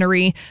breaking and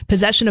entering,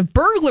 possession of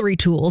burglary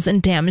tools,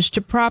 and damage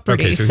to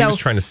property. Okay, so he was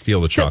trying to steal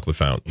the chocolate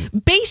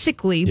fountain.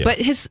 Basically, but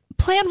his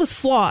plan was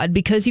flawed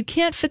because you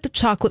can't fit the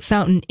chocolate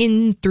fountain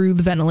in through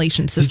the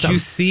ventilation system. Did you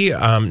see,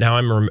 now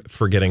I'm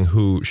forgetting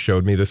who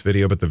showed me this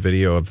video, but the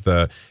video of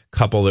the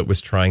couple that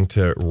was trying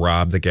to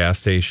rob the gas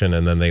station,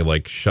 and then they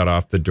like shut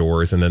off the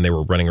doors, and then they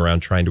were running around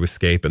trying to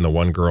escape, and the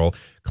one girl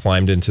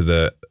climbed into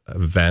the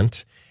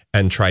vent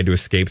and tried to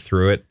escape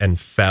through it and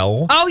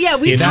fell. Oh, yeah,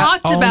 we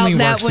talked about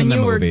that when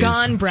you were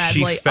gone,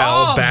 Bradley. She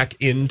fell back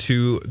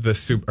into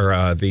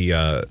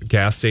the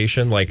gas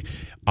station, like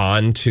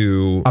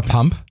onto a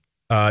pump.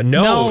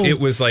 No, it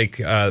was like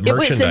merchandise. It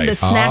was in the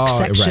snack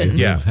section. Right.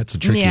 Yeah, that's a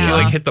tricky. She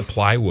like hit the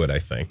plywood, I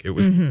think. It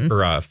was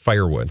or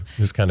firewood.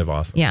 It was kind of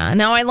awesome. Yeah.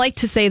 Now I like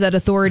to say that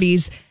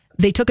authorities,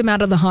 they took him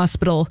out of the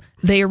hospital,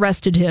 they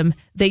arrested him,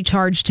 they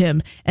charged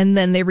him, and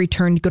then they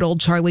returned good old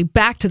Charlie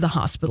back to the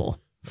hospistial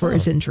for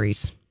his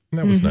injuries.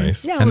 That was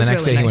nice. Yeah, and the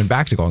next day he went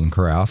back to Golden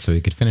Corral so he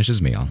could finish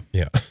his meal.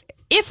 Yeah.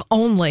 If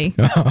only.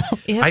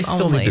 I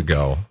still need to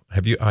go.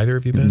 Have you either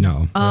of you been?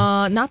 No.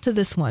 Not to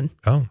this one.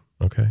 Oh,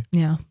 okay.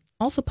 Yeah.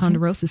 Also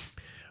Ponderosa's.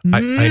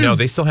 I know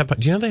they still have.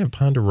 Do you know they have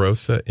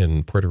Ponderosa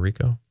in Puerto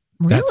Rico?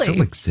 Really? That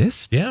still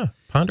exists? Yeah,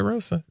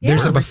 Ponderosa. Yeah.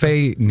 There's a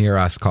buffet near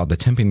us called the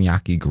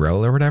Teppanyaki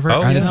Grill or whatever.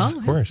 Oh, and yeah, it's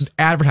of course.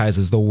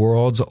 Advertises the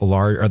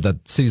the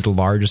city's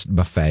largest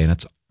buffet, and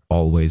it's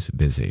always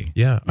busy.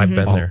 Yeah, I've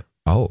been there.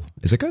 Oh,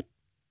 is it good?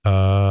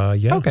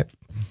 Yeah. Okay.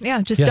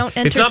 Yeah, just don't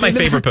enter. It's not my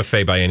favorite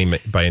buffet by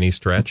any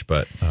stretch,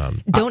 but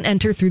don't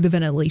enter through the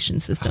ventilation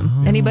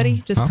system.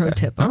 Anybody? Just pro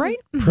tip. All right.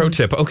 Pro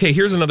tip. Okay,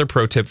 here's another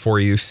pro tip for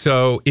you.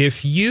 So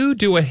if you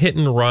do a hit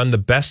and run, the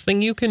best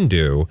thing you can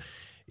do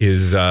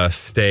is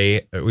just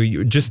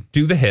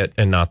do the hit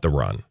and not the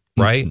run.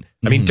 Right?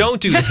 I mean, don't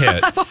do the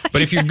hit,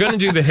 but if you're going to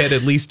do the hit,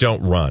 at least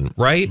don't run,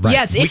 right?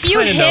 Yes, if you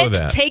hit,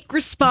 take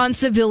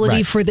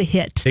responsibility for the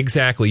hit.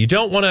 Exactly. You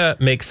don't want to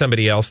make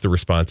somebody else the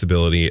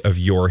responsibility of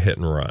your hit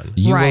and run.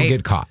 You will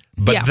get caught.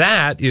 But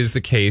that is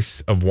the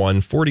case of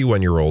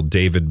 41-year-old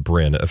David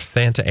Brin of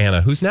Santa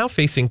Ana, who's now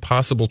facing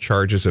possible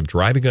charges of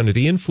driving under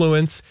the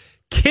influence,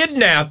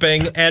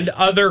 kidnapping, and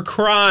other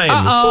crimes.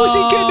 Who is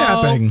he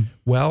kidnapping?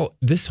 Well,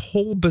 this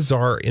whole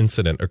bizarre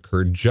incident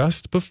occurred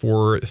just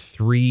before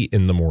 3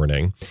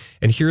 a.m.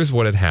 And here's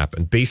what had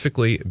happened.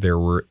 Basically, there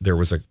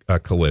was a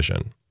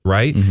collision,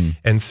 right? Mm-hmm.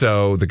 And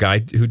so the guy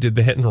who did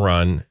the hit and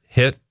run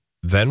hit,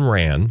 then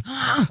ran.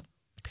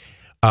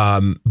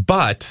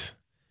 But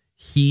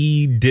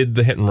he did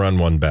the hit and run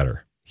one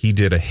better. He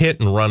did a hit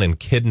and run and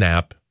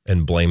kidnap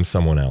and blame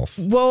someone else.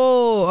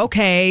 Whoa,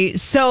 okay.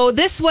 So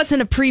this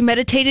wasn't a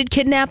premeditated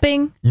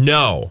kidnapping?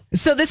 No.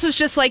 So this was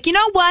just like, you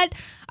know what?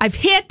 I've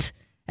hit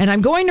and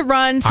I'm going to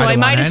run, so I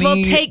might as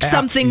well take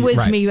something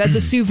with me as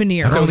a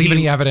souvenir. I don't leave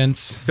any evidence.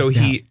 So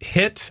he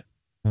hit,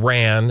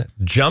 ran,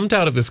 jumped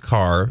out of his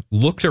car,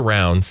 looked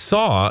around,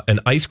 saw an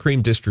ice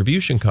cream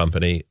distribution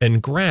company,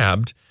 and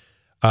grabbed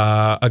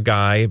a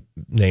guy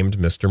named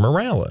Mr.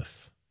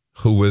 Morales,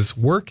 who was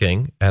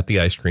working at the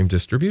ice cream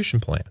distribution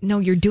plant. No,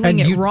 you're doing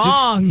it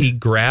wrong. He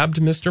grabbed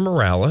Mr.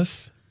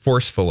 Morales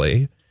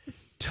forcefully,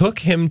 took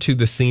him to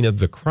the scene of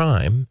the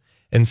crime,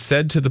 and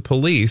said to the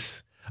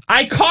police,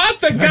 I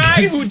caught the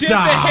guy who did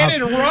the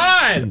hit and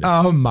run.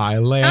 Oh, my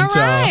Lanta.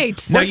 All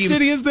right. What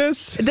city is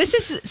this? This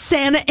is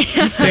Santa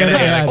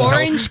Ana,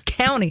 Orange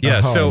County.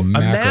 Yeah, so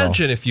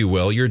imagine, if you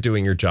will, you're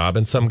doing your job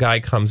and some guy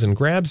comes and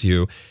grabs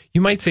you.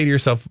 You might say to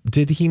yourself,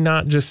 did he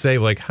not just say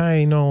like,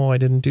 hi, no, I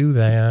didn't do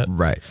that?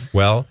 Right.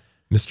 Well,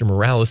 Mr.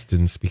 Morales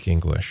didn't speak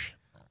English.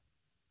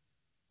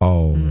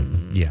 Oh.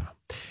 Yeah.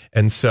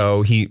 And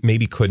so he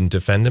maybe couldn't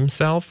defend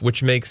himself,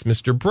 which makes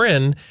Mr.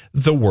 Brin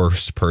the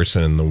worst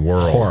person in the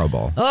world.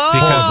 Horrible.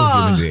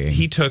 Because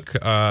he took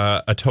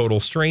a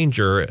total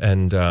stranger,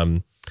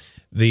 and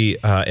the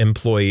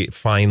employee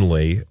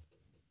finally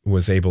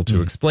was able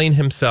to explain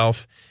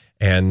himself,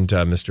 and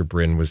Mr.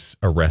 Brin was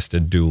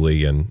arrested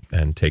duly and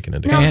taken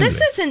into custody. Now,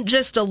 this isn't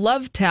just a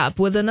love tap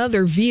with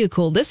another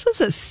vehicle. This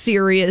was a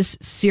serious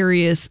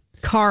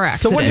car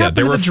accident. So what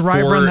happened to the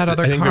driver in that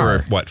other car? I think there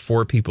were,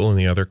 4 people in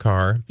the other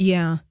car?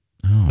 Yeah.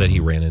 That he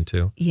ran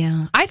into.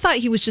 Yeah. I thought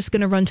he was just going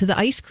to run to the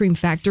ice cream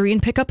factory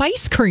and pick up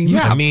ice cream.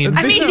 Yeah. I mean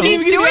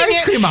he's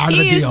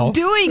doing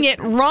doing it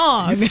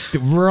wrong. He's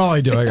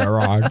really doing it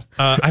wrong.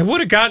 I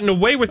would have gotten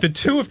away with it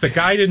too if the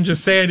guy didn't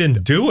just say I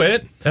didn't do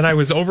it and I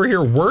was over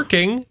here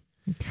working.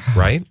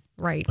 Right?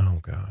 Right. Oh,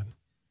 God.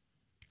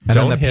 And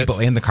then the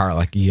people in the car are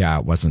like, yeah,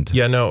 it wasn't.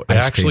 Yeah, no, it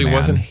actually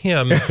wasn't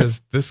him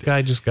because this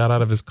guy just got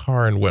out of his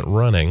car and went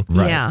running.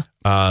 Right. Yeah.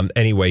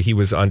 Anyway, he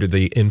was under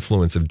the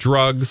influence of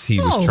drugs. He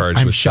was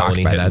charged with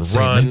felony hit and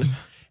run.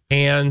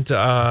 And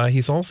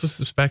he's also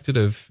suspected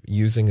of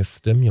using a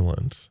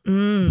stimulant.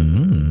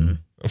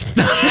 All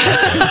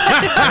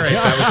right,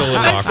 that was a little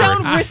awkward.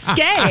 Sound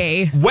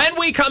risque. When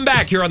we come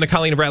back here on the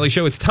Colleen and Bradley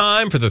Show, it's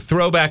time for the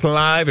Throwback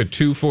Live at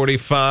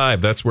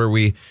 2:45. That's where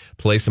we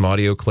play some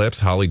audio clips.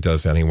 Holly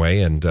does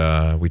anyway, and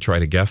we try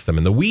to guess them.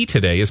 And the we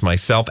today is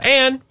myself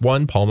and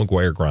one Paul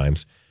McGuire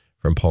Grimes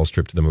from Paul's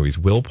Trip to the Movies.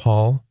 Will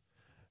Paul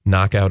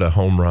knock out a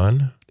home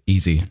run?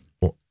 Easy.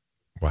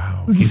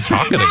 Wow, he's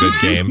talking a good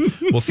game.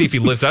 We'll see if he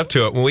lives up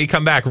to it when we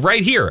come back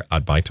right here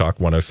on My Talk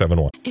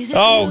 107.1.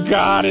 Oh,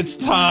 God, it's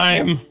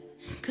time.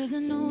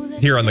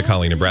 Here on the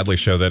Colleen and Bradley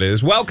Show, that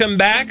is. Welcome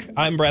back.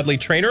 I'm Bradley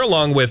Traynor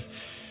along with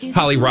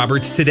Holly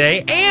Roberts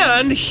today,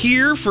 and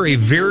here for a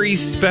very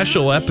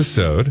special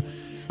episode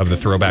of the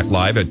Throwback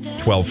Live at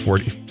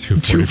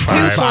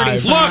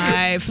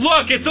 2:45.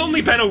 Look, it's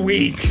only been a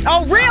week.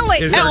 Oh, really?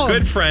 Is our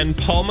good friend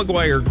Paul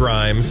McGuire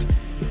Grimes.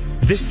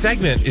 This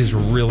segment is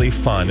really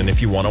fun, and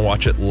if you want to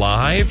watch it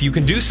live, you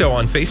can do so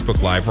on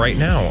Facebook Live right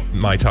now,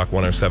 My Talk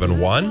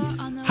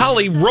 107.1.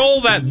 Holly, roll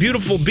that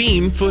beautiful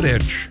beam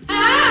footage.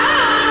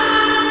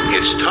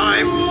 It's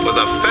time for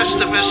the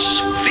Festivus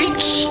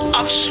Feats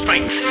of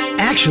Strength.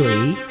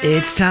 Actually,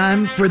 it's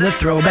time for the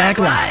Throwback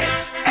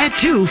Live at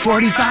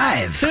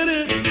 2:45.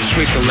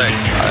 Sweep the leg.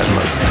 I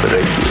must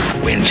break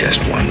you. Win just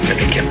one for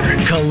the Kipper.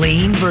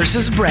 Colleen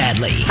versus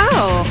Bradley.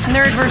 Oh,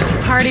 nerd versus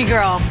party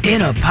girl.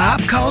 In a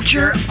pop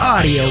culture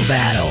audio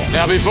battle.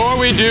 Now, before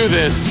we do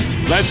this,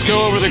 let's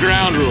go over the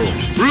ground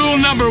rules. Rule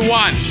number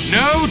 1,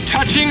 no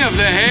touching of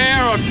the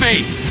hair or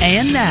face.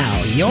 And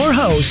now, your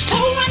host,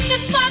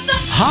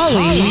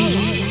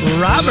 Holly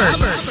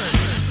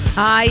Roberts.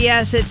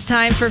 Yes, it's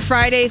time for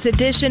Friday's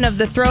edition of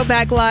the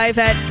Throwback Live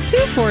at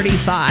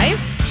 2:45.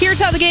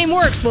 Here's how the game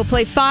works. We'll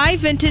play 5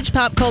 vintage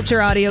pop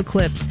culture audio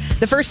clips.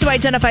 The first to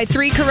identify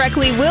 3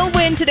 correctly will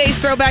win today's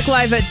Throwback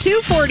Live at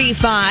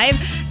 2:45.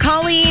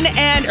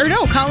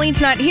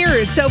 Colleen's not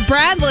here. So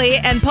Bradley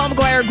and Paul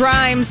McGuire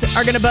Grimes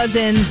are going to buzz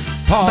in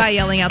by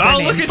yelling out their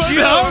names. Oh, look at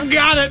you. Oh,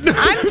 got it.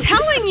 I'm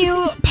telling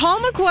you,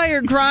 Paul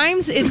McGuire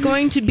Grimes is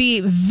going to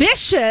be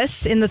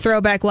vicious in the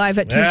Throwback Live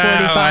at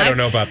 2:45. I don't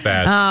know about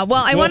that.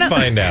 We'll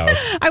find out.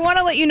 I want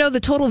to let you know the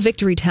total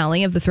victory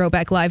tally of the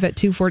Throwback Live at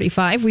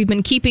 2:45. We've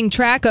been keeping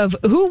track of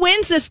who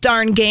wins this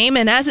darn game,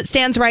 and as it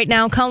stands right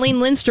now, Colleen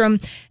Lindstrom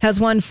has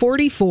won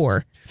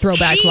 44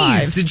 Throwback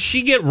Lives. Did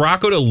she get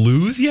Rocco to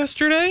lose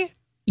yesterday?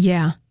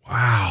 Yeah.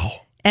 Wow.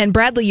 And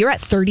Bradley, you're at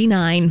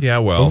 39. Yeah,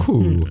 well.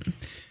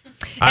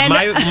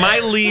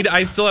 My lead,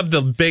 I still have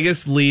the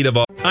biggest lead of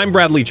all. I'm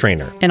Bradley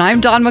Traynor. And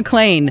I'm Don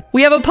McClain.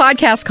 We have a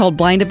podcast called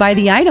Blinded by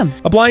the Item.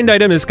 A blind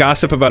item is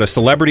gossip about a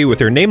celebrity with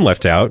their name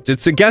left out.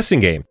 It's a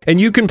guessing game,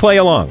 and you can play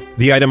along.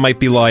 The item might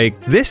be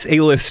like, this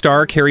A-list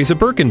star carries a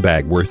Birkin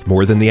bag worth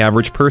more than the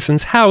average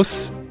person's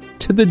house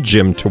to the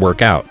gym to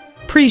work out.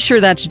 Pretty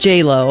sure that's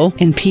J-Lo.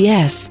 And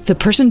P.S. the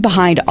person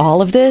behind all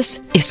of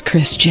this is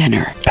Kris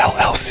Jenner,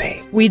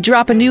 LLC. We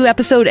drop a new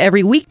episode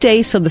every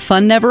weekday so the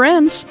fun never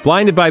ends.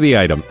 Blinded by the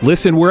Item.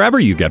 Listen wherever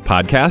you get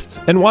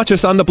podcasts and watch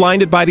us on the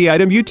Blinded by the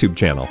Item YouTube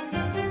channel.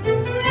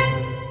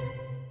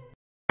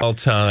 All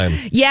time.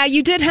 Yeah,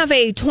 you did have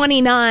a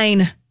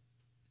 29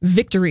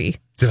 victory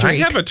streak. Did I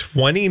have a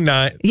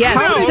 29?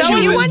 Yes. So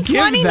you won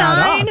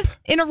 29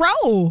 in a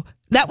row.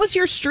 That was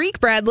your streak,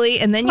 Bradley,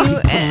 and then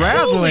you...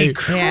 Holy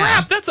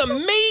crap, that's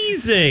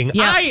amazing.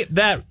 Yeah.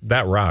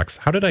 That rocks.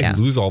 How did I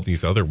lose all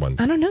these other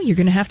ones? I don't know. You're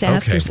going to have to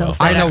ask yourself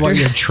that I know what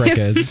your trick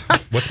is.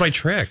 What's my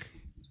trick?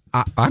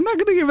 I'm not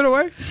going to give it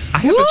away. I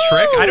have a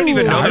trick. I don't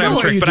even know that I have a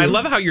trick, but I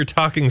love how you're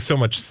talking so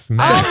much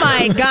smack. Oh,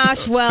 my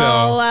gosh.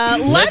 Well,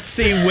 let's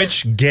see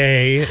which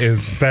gay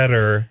is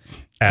better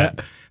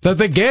at... Let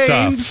the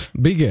games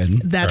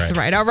begin. That's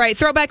right. All right.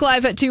 Throwback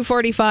Live at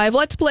 2:45.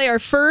 Let's play our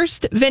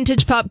first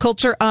vintage pop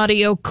culture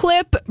audio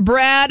clip.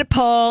 Brad,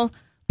 Paul,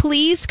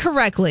 please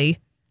correctly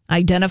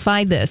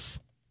identify this.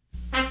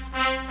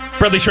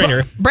 Bradley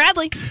Traynor.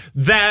 Bradley.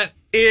 That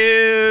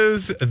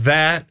is.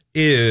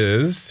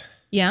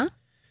 Yeah?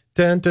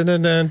 Dun, dun,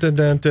 dun, dun, dun,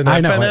 dun, dun,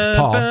 I know it,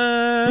 Paul.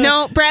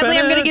 No, Bradley,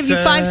 I'm going to give you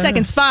 5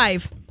 seconds.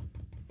 5.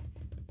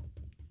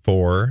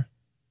 4.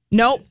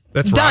 Nope.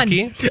 That's done.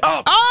 Rocky.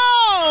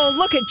 Oh,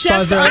 look at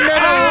just under the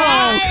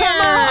wire.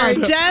 Come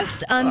on.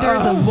 Just under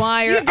the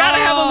wire. You gotta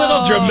have a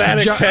little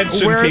dramatic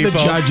tension, Where are people. the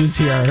judges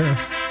here?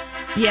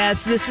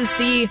 Yes, this is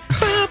the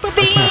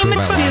theme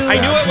to I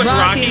knew it was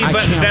Rocky,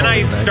 but then I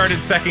believe it. started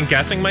second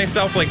guessing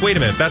myself. Like, wait a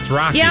minute, that's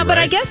Rocky. Yeah, but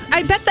right?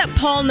 I bet that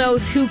Paul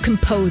knows who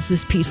composed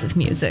this piece of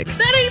music.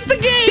 That ain't the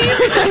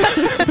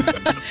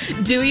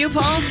game. Do you,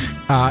 Paul?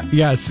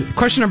 Yes.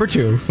 Question number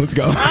 2. Let's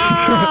go. All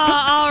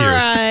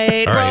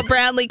right. All Well, right.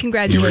 Bradley, You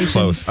congratulations.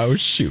 were close. Oh,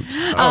 shoot.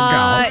 Oh,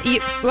 God.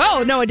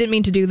 Oh, no, I didn't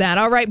mean to do that.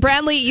 All right,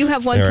 Bradley, you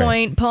have 1 All right.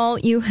 point. Paul,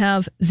 you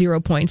have 0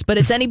 points. But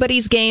it's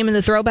anybody's game in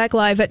the Throwback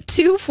Live at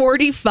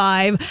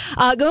 2:45.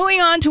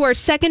 Going on to our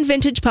second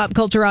vintage pop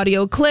culture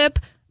audio clip.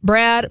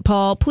 Brad,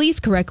 Paul, please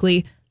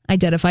correctly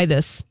identify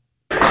this.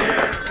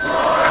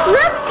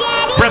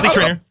 Bradley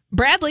Trainer.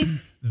 Bradley.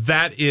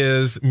 That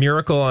is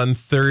Miracle on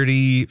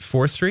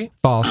 34th Street.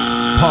 False.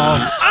 Paul.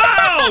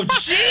 Oh,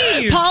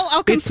 jeez. Paul,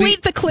 I'll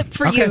complete the clip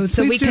for you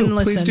so we can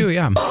listen. Please do,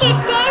 yeah.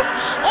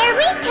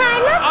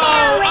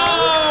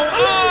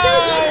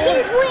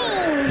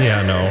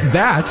 Yeah, no.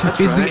 That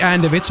is the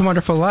end of It's a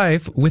Wonderful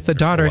Life with the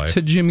daughter Life.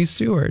 to Jimmy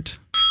Stewart.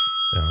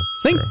 Yeah, that's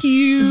Thank true.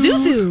 you.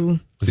 Zuzu.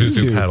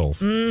 Zuzu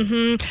pedals.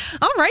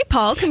 All right,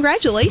 Paul,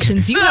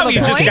 congratulations. You have a You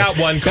point. just got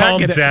one.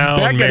 Calm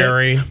down,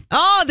 Mary.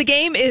 Oh, the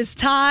game is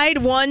tied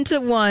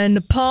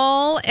 1-1.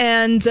 Paul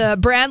and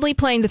Bradley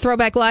playing the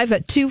Throwback Live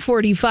at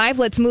 2:45.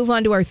 Let's move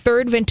on to our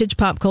third vintage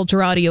pop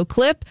culture audio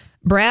clip.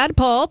 Brad,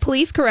 Paul,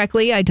 please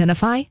correctly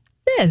identify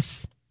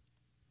this.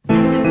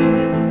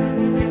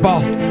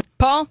 Paul?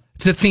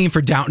 It's a theme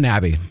for Downton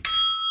Abbey.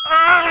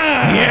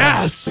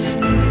 Yes.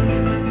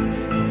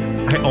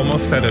 I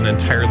almost said an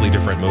entirely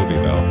different movie,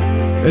 though.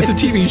 It's a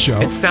TV show.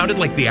 It sounded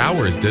like The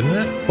Hours, didn't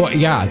it? Well,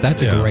 yeah,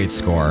 that's a great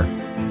score.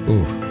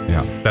 Ooh,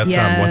 yeah. That's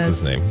what's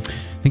his name?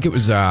 I think it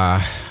was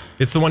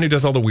It's the one who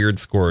does all the weird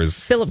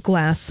scores. Philip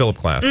Glass. Philip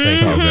Glass.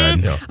 Thank so you.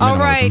 good. Yeah. All Minimalism.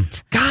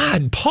 right.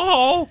 God,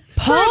 Paul.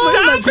 Paul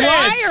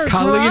McGuire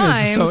Colleen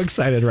is so Grimes.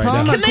 excited right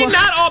Paul now. Can they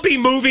not all be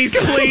movies,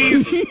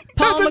 please?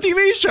 That's a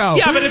TV show.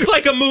 Yeah, but it's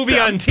like a movie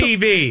on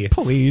TV.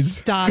 Please.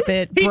 Stop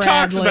it, He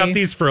talks Bradley. about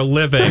these for a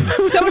living.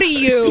 So do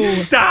you.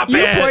 Stop You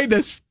it. played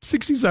this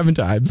 67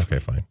 times. Okay,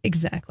 fine.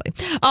 Exactly.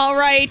 All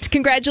right.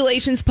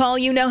 Congratulations, Paul.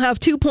 You now have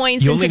 2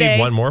 points You in only today.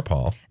 need one more,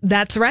 Paul.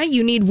 That's right.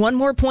 You need one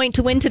more point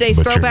to win today's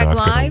But Throwback you're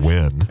not Live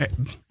win.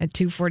 at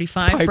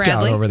 2:45. Pipe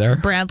Bradley. down over there.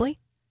 Bradley.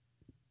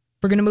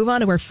 We're going to move on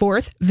to our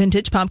fourth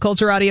vintage pop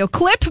culture audio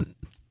clip.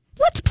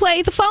 Let's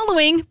play the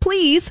following.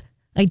 Please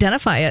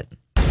identify it.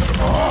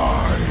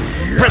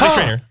 Bradley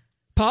Trainer.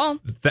 Paul.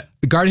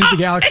 Guardians of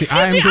the Galaxy. Excuse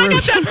I am me, Groot. I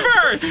got that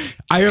first.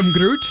 I am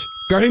Groot.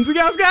 Guardians of the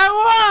Galaxy.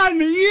 I won.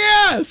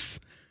 Yes.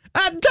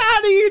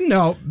 Donnie.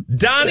 No.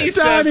 Donnie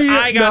says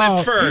I got no.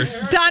 it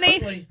first. Donnie,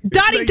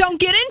 don't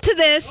get into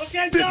this.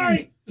 Okay,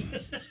 sorry.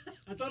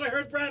 I thought I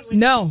heard Bradley.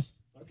 No.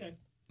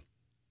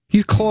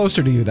 He's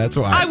closer to you. That's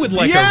why. I would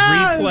like a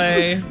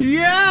replay.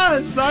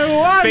 Yes, I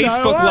won.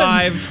 Facebook I won.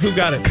 Live. Who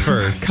got it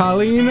first?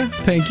 Colleen,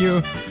 thank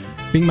you.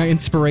 Being my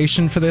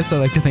inspiration for this, I'd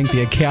like to thank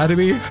the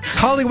Academy.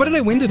 Holly, what did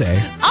I win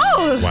today?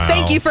 Oh, Wow.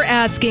 thank you for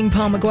asking,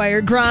 Paul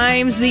McGuire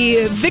Grimes,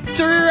 the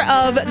victor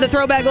of the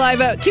Throwback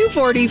Live at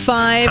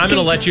 2:45. I'm going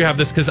to let you have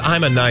this because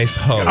I'm a nice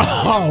host.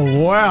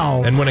 Oh,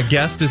 wow. And when a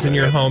guest is in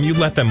your home, you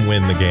let them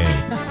win the game.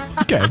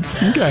 Okay.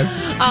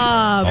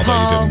 Although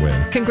Paul, you didn't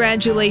win.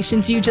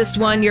 Congratulations. You just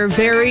won your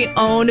very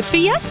own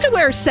Fiesta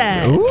Wear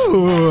set.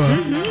 Ooh.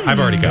 I've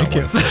already got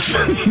one.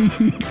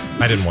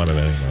 I didn't want it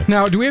anyway.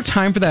 Now, do we have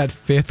time for that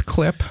fifth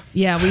clip?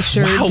 Yeah, we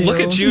sure Wow, do. look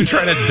at you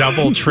trying to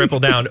double, triple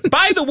down.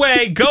 By the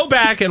way, go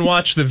back and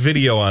watch the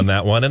video on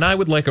that one, and I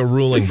would like a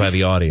ruling by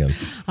the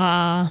audience.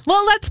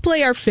 Well, let's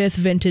play our fifth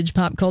vintage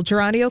pop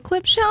culture audio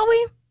clip, shall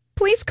we?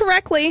 Please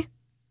correctly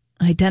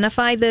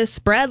identify this,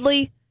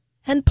 Bradley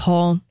and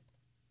Paul.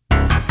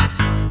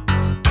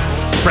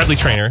 Bradley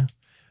Trainer.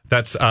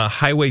 That's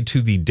Highway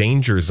to the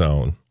Danger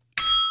Zone.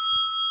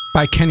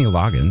 By Kenny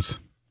Loggins.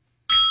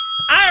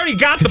 I already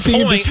got the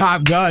Theme to point.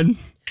 Top Gun.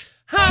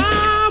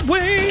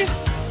 Highway.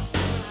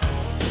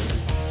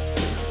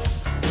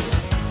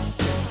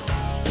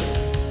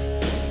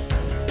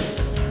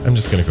 I'm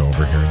just going to go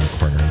over here in the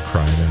corner and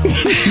cry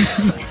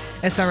now.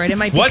 It's all right. It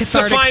might be What's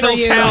the cathartic final for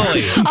you.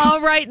 tally? All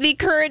right. The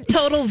current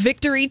total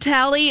victory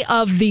tally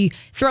of the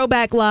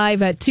Throwback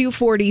Live at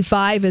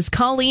 2:45 is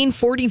Colleen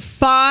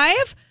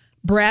 45,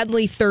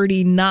 Bradley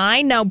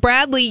 39. Now,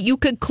 Bradley, you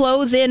could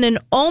close in and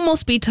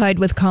almost be tied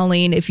with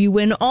Colleen if you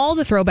win all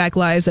the Throwback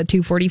Lives at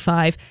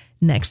 2:45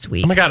 next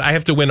week. Oh my God, I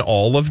have to win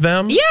all of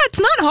them? Yeah, it's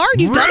not hard.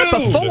 You've done it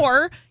Rude.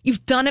 before.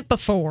 You've done it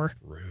before.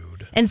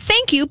 And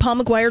thank you, Paul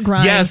McGuire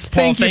Grimes. Yes,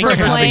 Paul, thank you for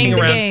playing sticking the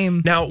around.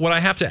 game. Now, what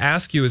I have to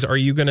ask you is, are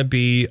you going to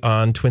be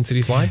on Twin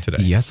Cities Live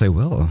today? Yes, I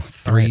will.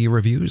 3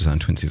 reviews on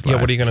Twin Cities Live.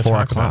 Yeah, what are you going to 4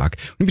 talk o'clock.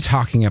 We're going to be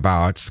talking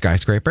about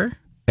Skyscraper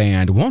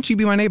and Won't You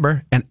Be My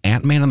Neighbor and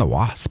Ant-Man and the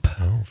Wasp.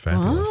 Oh,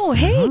 fabulous. Oh,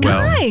 hey,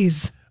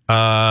 guys.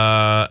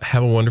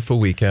 Have a wonderful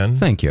weekend.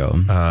 Thank you.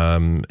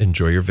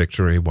 Enjoy your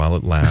victory while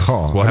it lasts.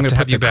 Oh, we'll I'm have to going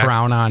have put you the back.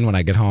 crown on when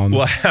I get home.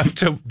 We'll have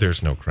to.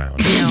 There's no crown.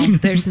 No,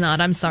 there's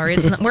not. I'm sorry.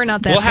 It's not, we're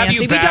not that We'll have fancy.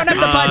 you We back don't have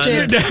the on.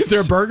 budget. Is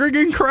there a Burger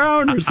King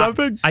crown or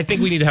something? I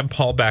think we need to have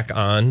Paul back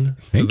on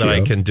so Thank that I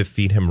you. can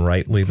defeat him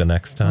rightly the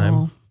next time.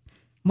 Oh.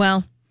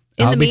 Well,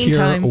 In the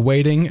meantime, be here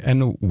waiting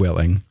and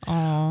willing.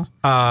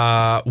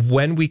 Aw.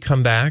 When we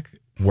come back,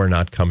 we're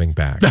not coming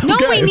back. No,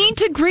 we need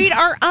to greet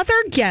our other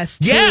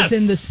guest who's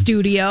in the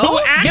studio. Who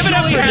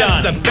actually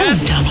has the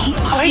best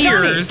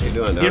ears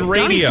in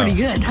radio. Pretty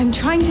good. I'm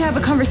trying to have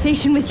a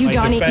conversation with you,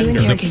 Donnie.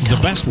 The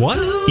best what?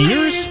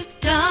 Ears?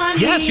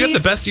 Yes, you have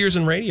the best ears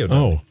in radio.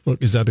 Donnie. Oh,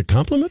 look, is that a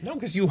compliment? No,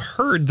 because you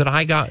heard that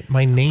I got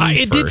my name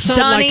It first. did sound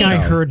Donnie, like I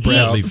heard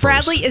Bradley first.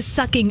 Bradley is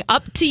sucking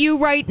up to you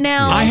right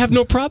now. I have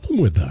no problem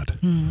with that.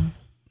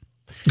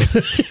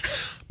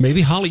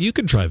 Maybe, Holly, you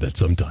could try that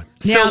sometime.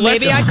 Yeah,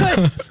 maybe I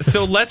could.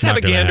 So let's have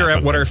a gander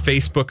at what our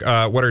Facebook,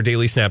 what our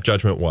Daily Snap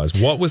judgment was.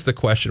 What was the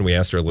question we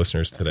asked our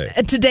listeners today?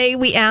 Today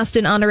we asked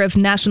in honor of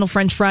National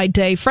French Fry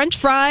Day, French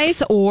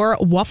fries or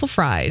waffle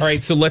fries? All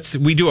right, so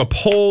we do a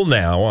poll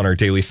now on our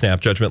Daily Snap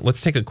judgment.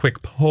 Let's take a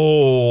quick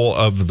poll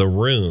of the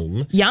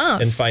room.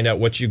 Yes. And find out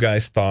what you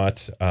guys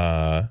thought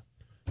the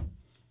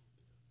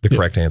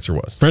correct answer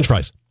was. French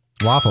fries.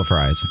 Waffle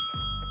fries.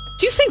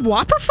 Did you say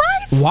Whopper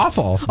fries?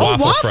 Waffle. Oh,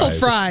 waffle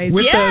fries.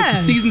 With yes.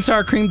 the seasoned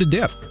sour cream to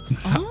dip.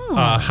 Oh.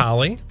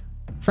 Holly?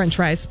 French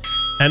fries.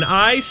 And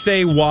I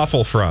say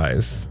waffle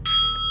fries.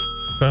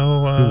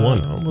 So who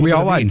won? We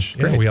all won.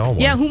 Yeah, we all won.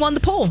 Yeah, who won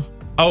the poll?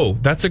 Oh,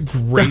 that's a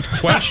great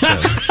question.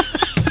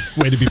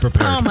 Way to be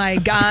prepared. Oh my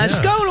gosh.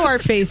 Yeah. Go to our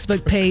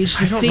Facebook page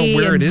to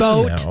see and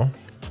vote. Now.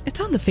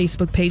 It's on the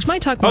Facebook page. My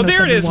Talk 1071. Oh,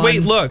 there it is.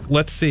 Wait, look.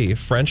 Let's see.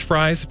 French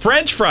fries.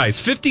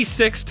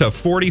 56 to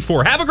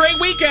 44. Have a great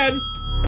weekend.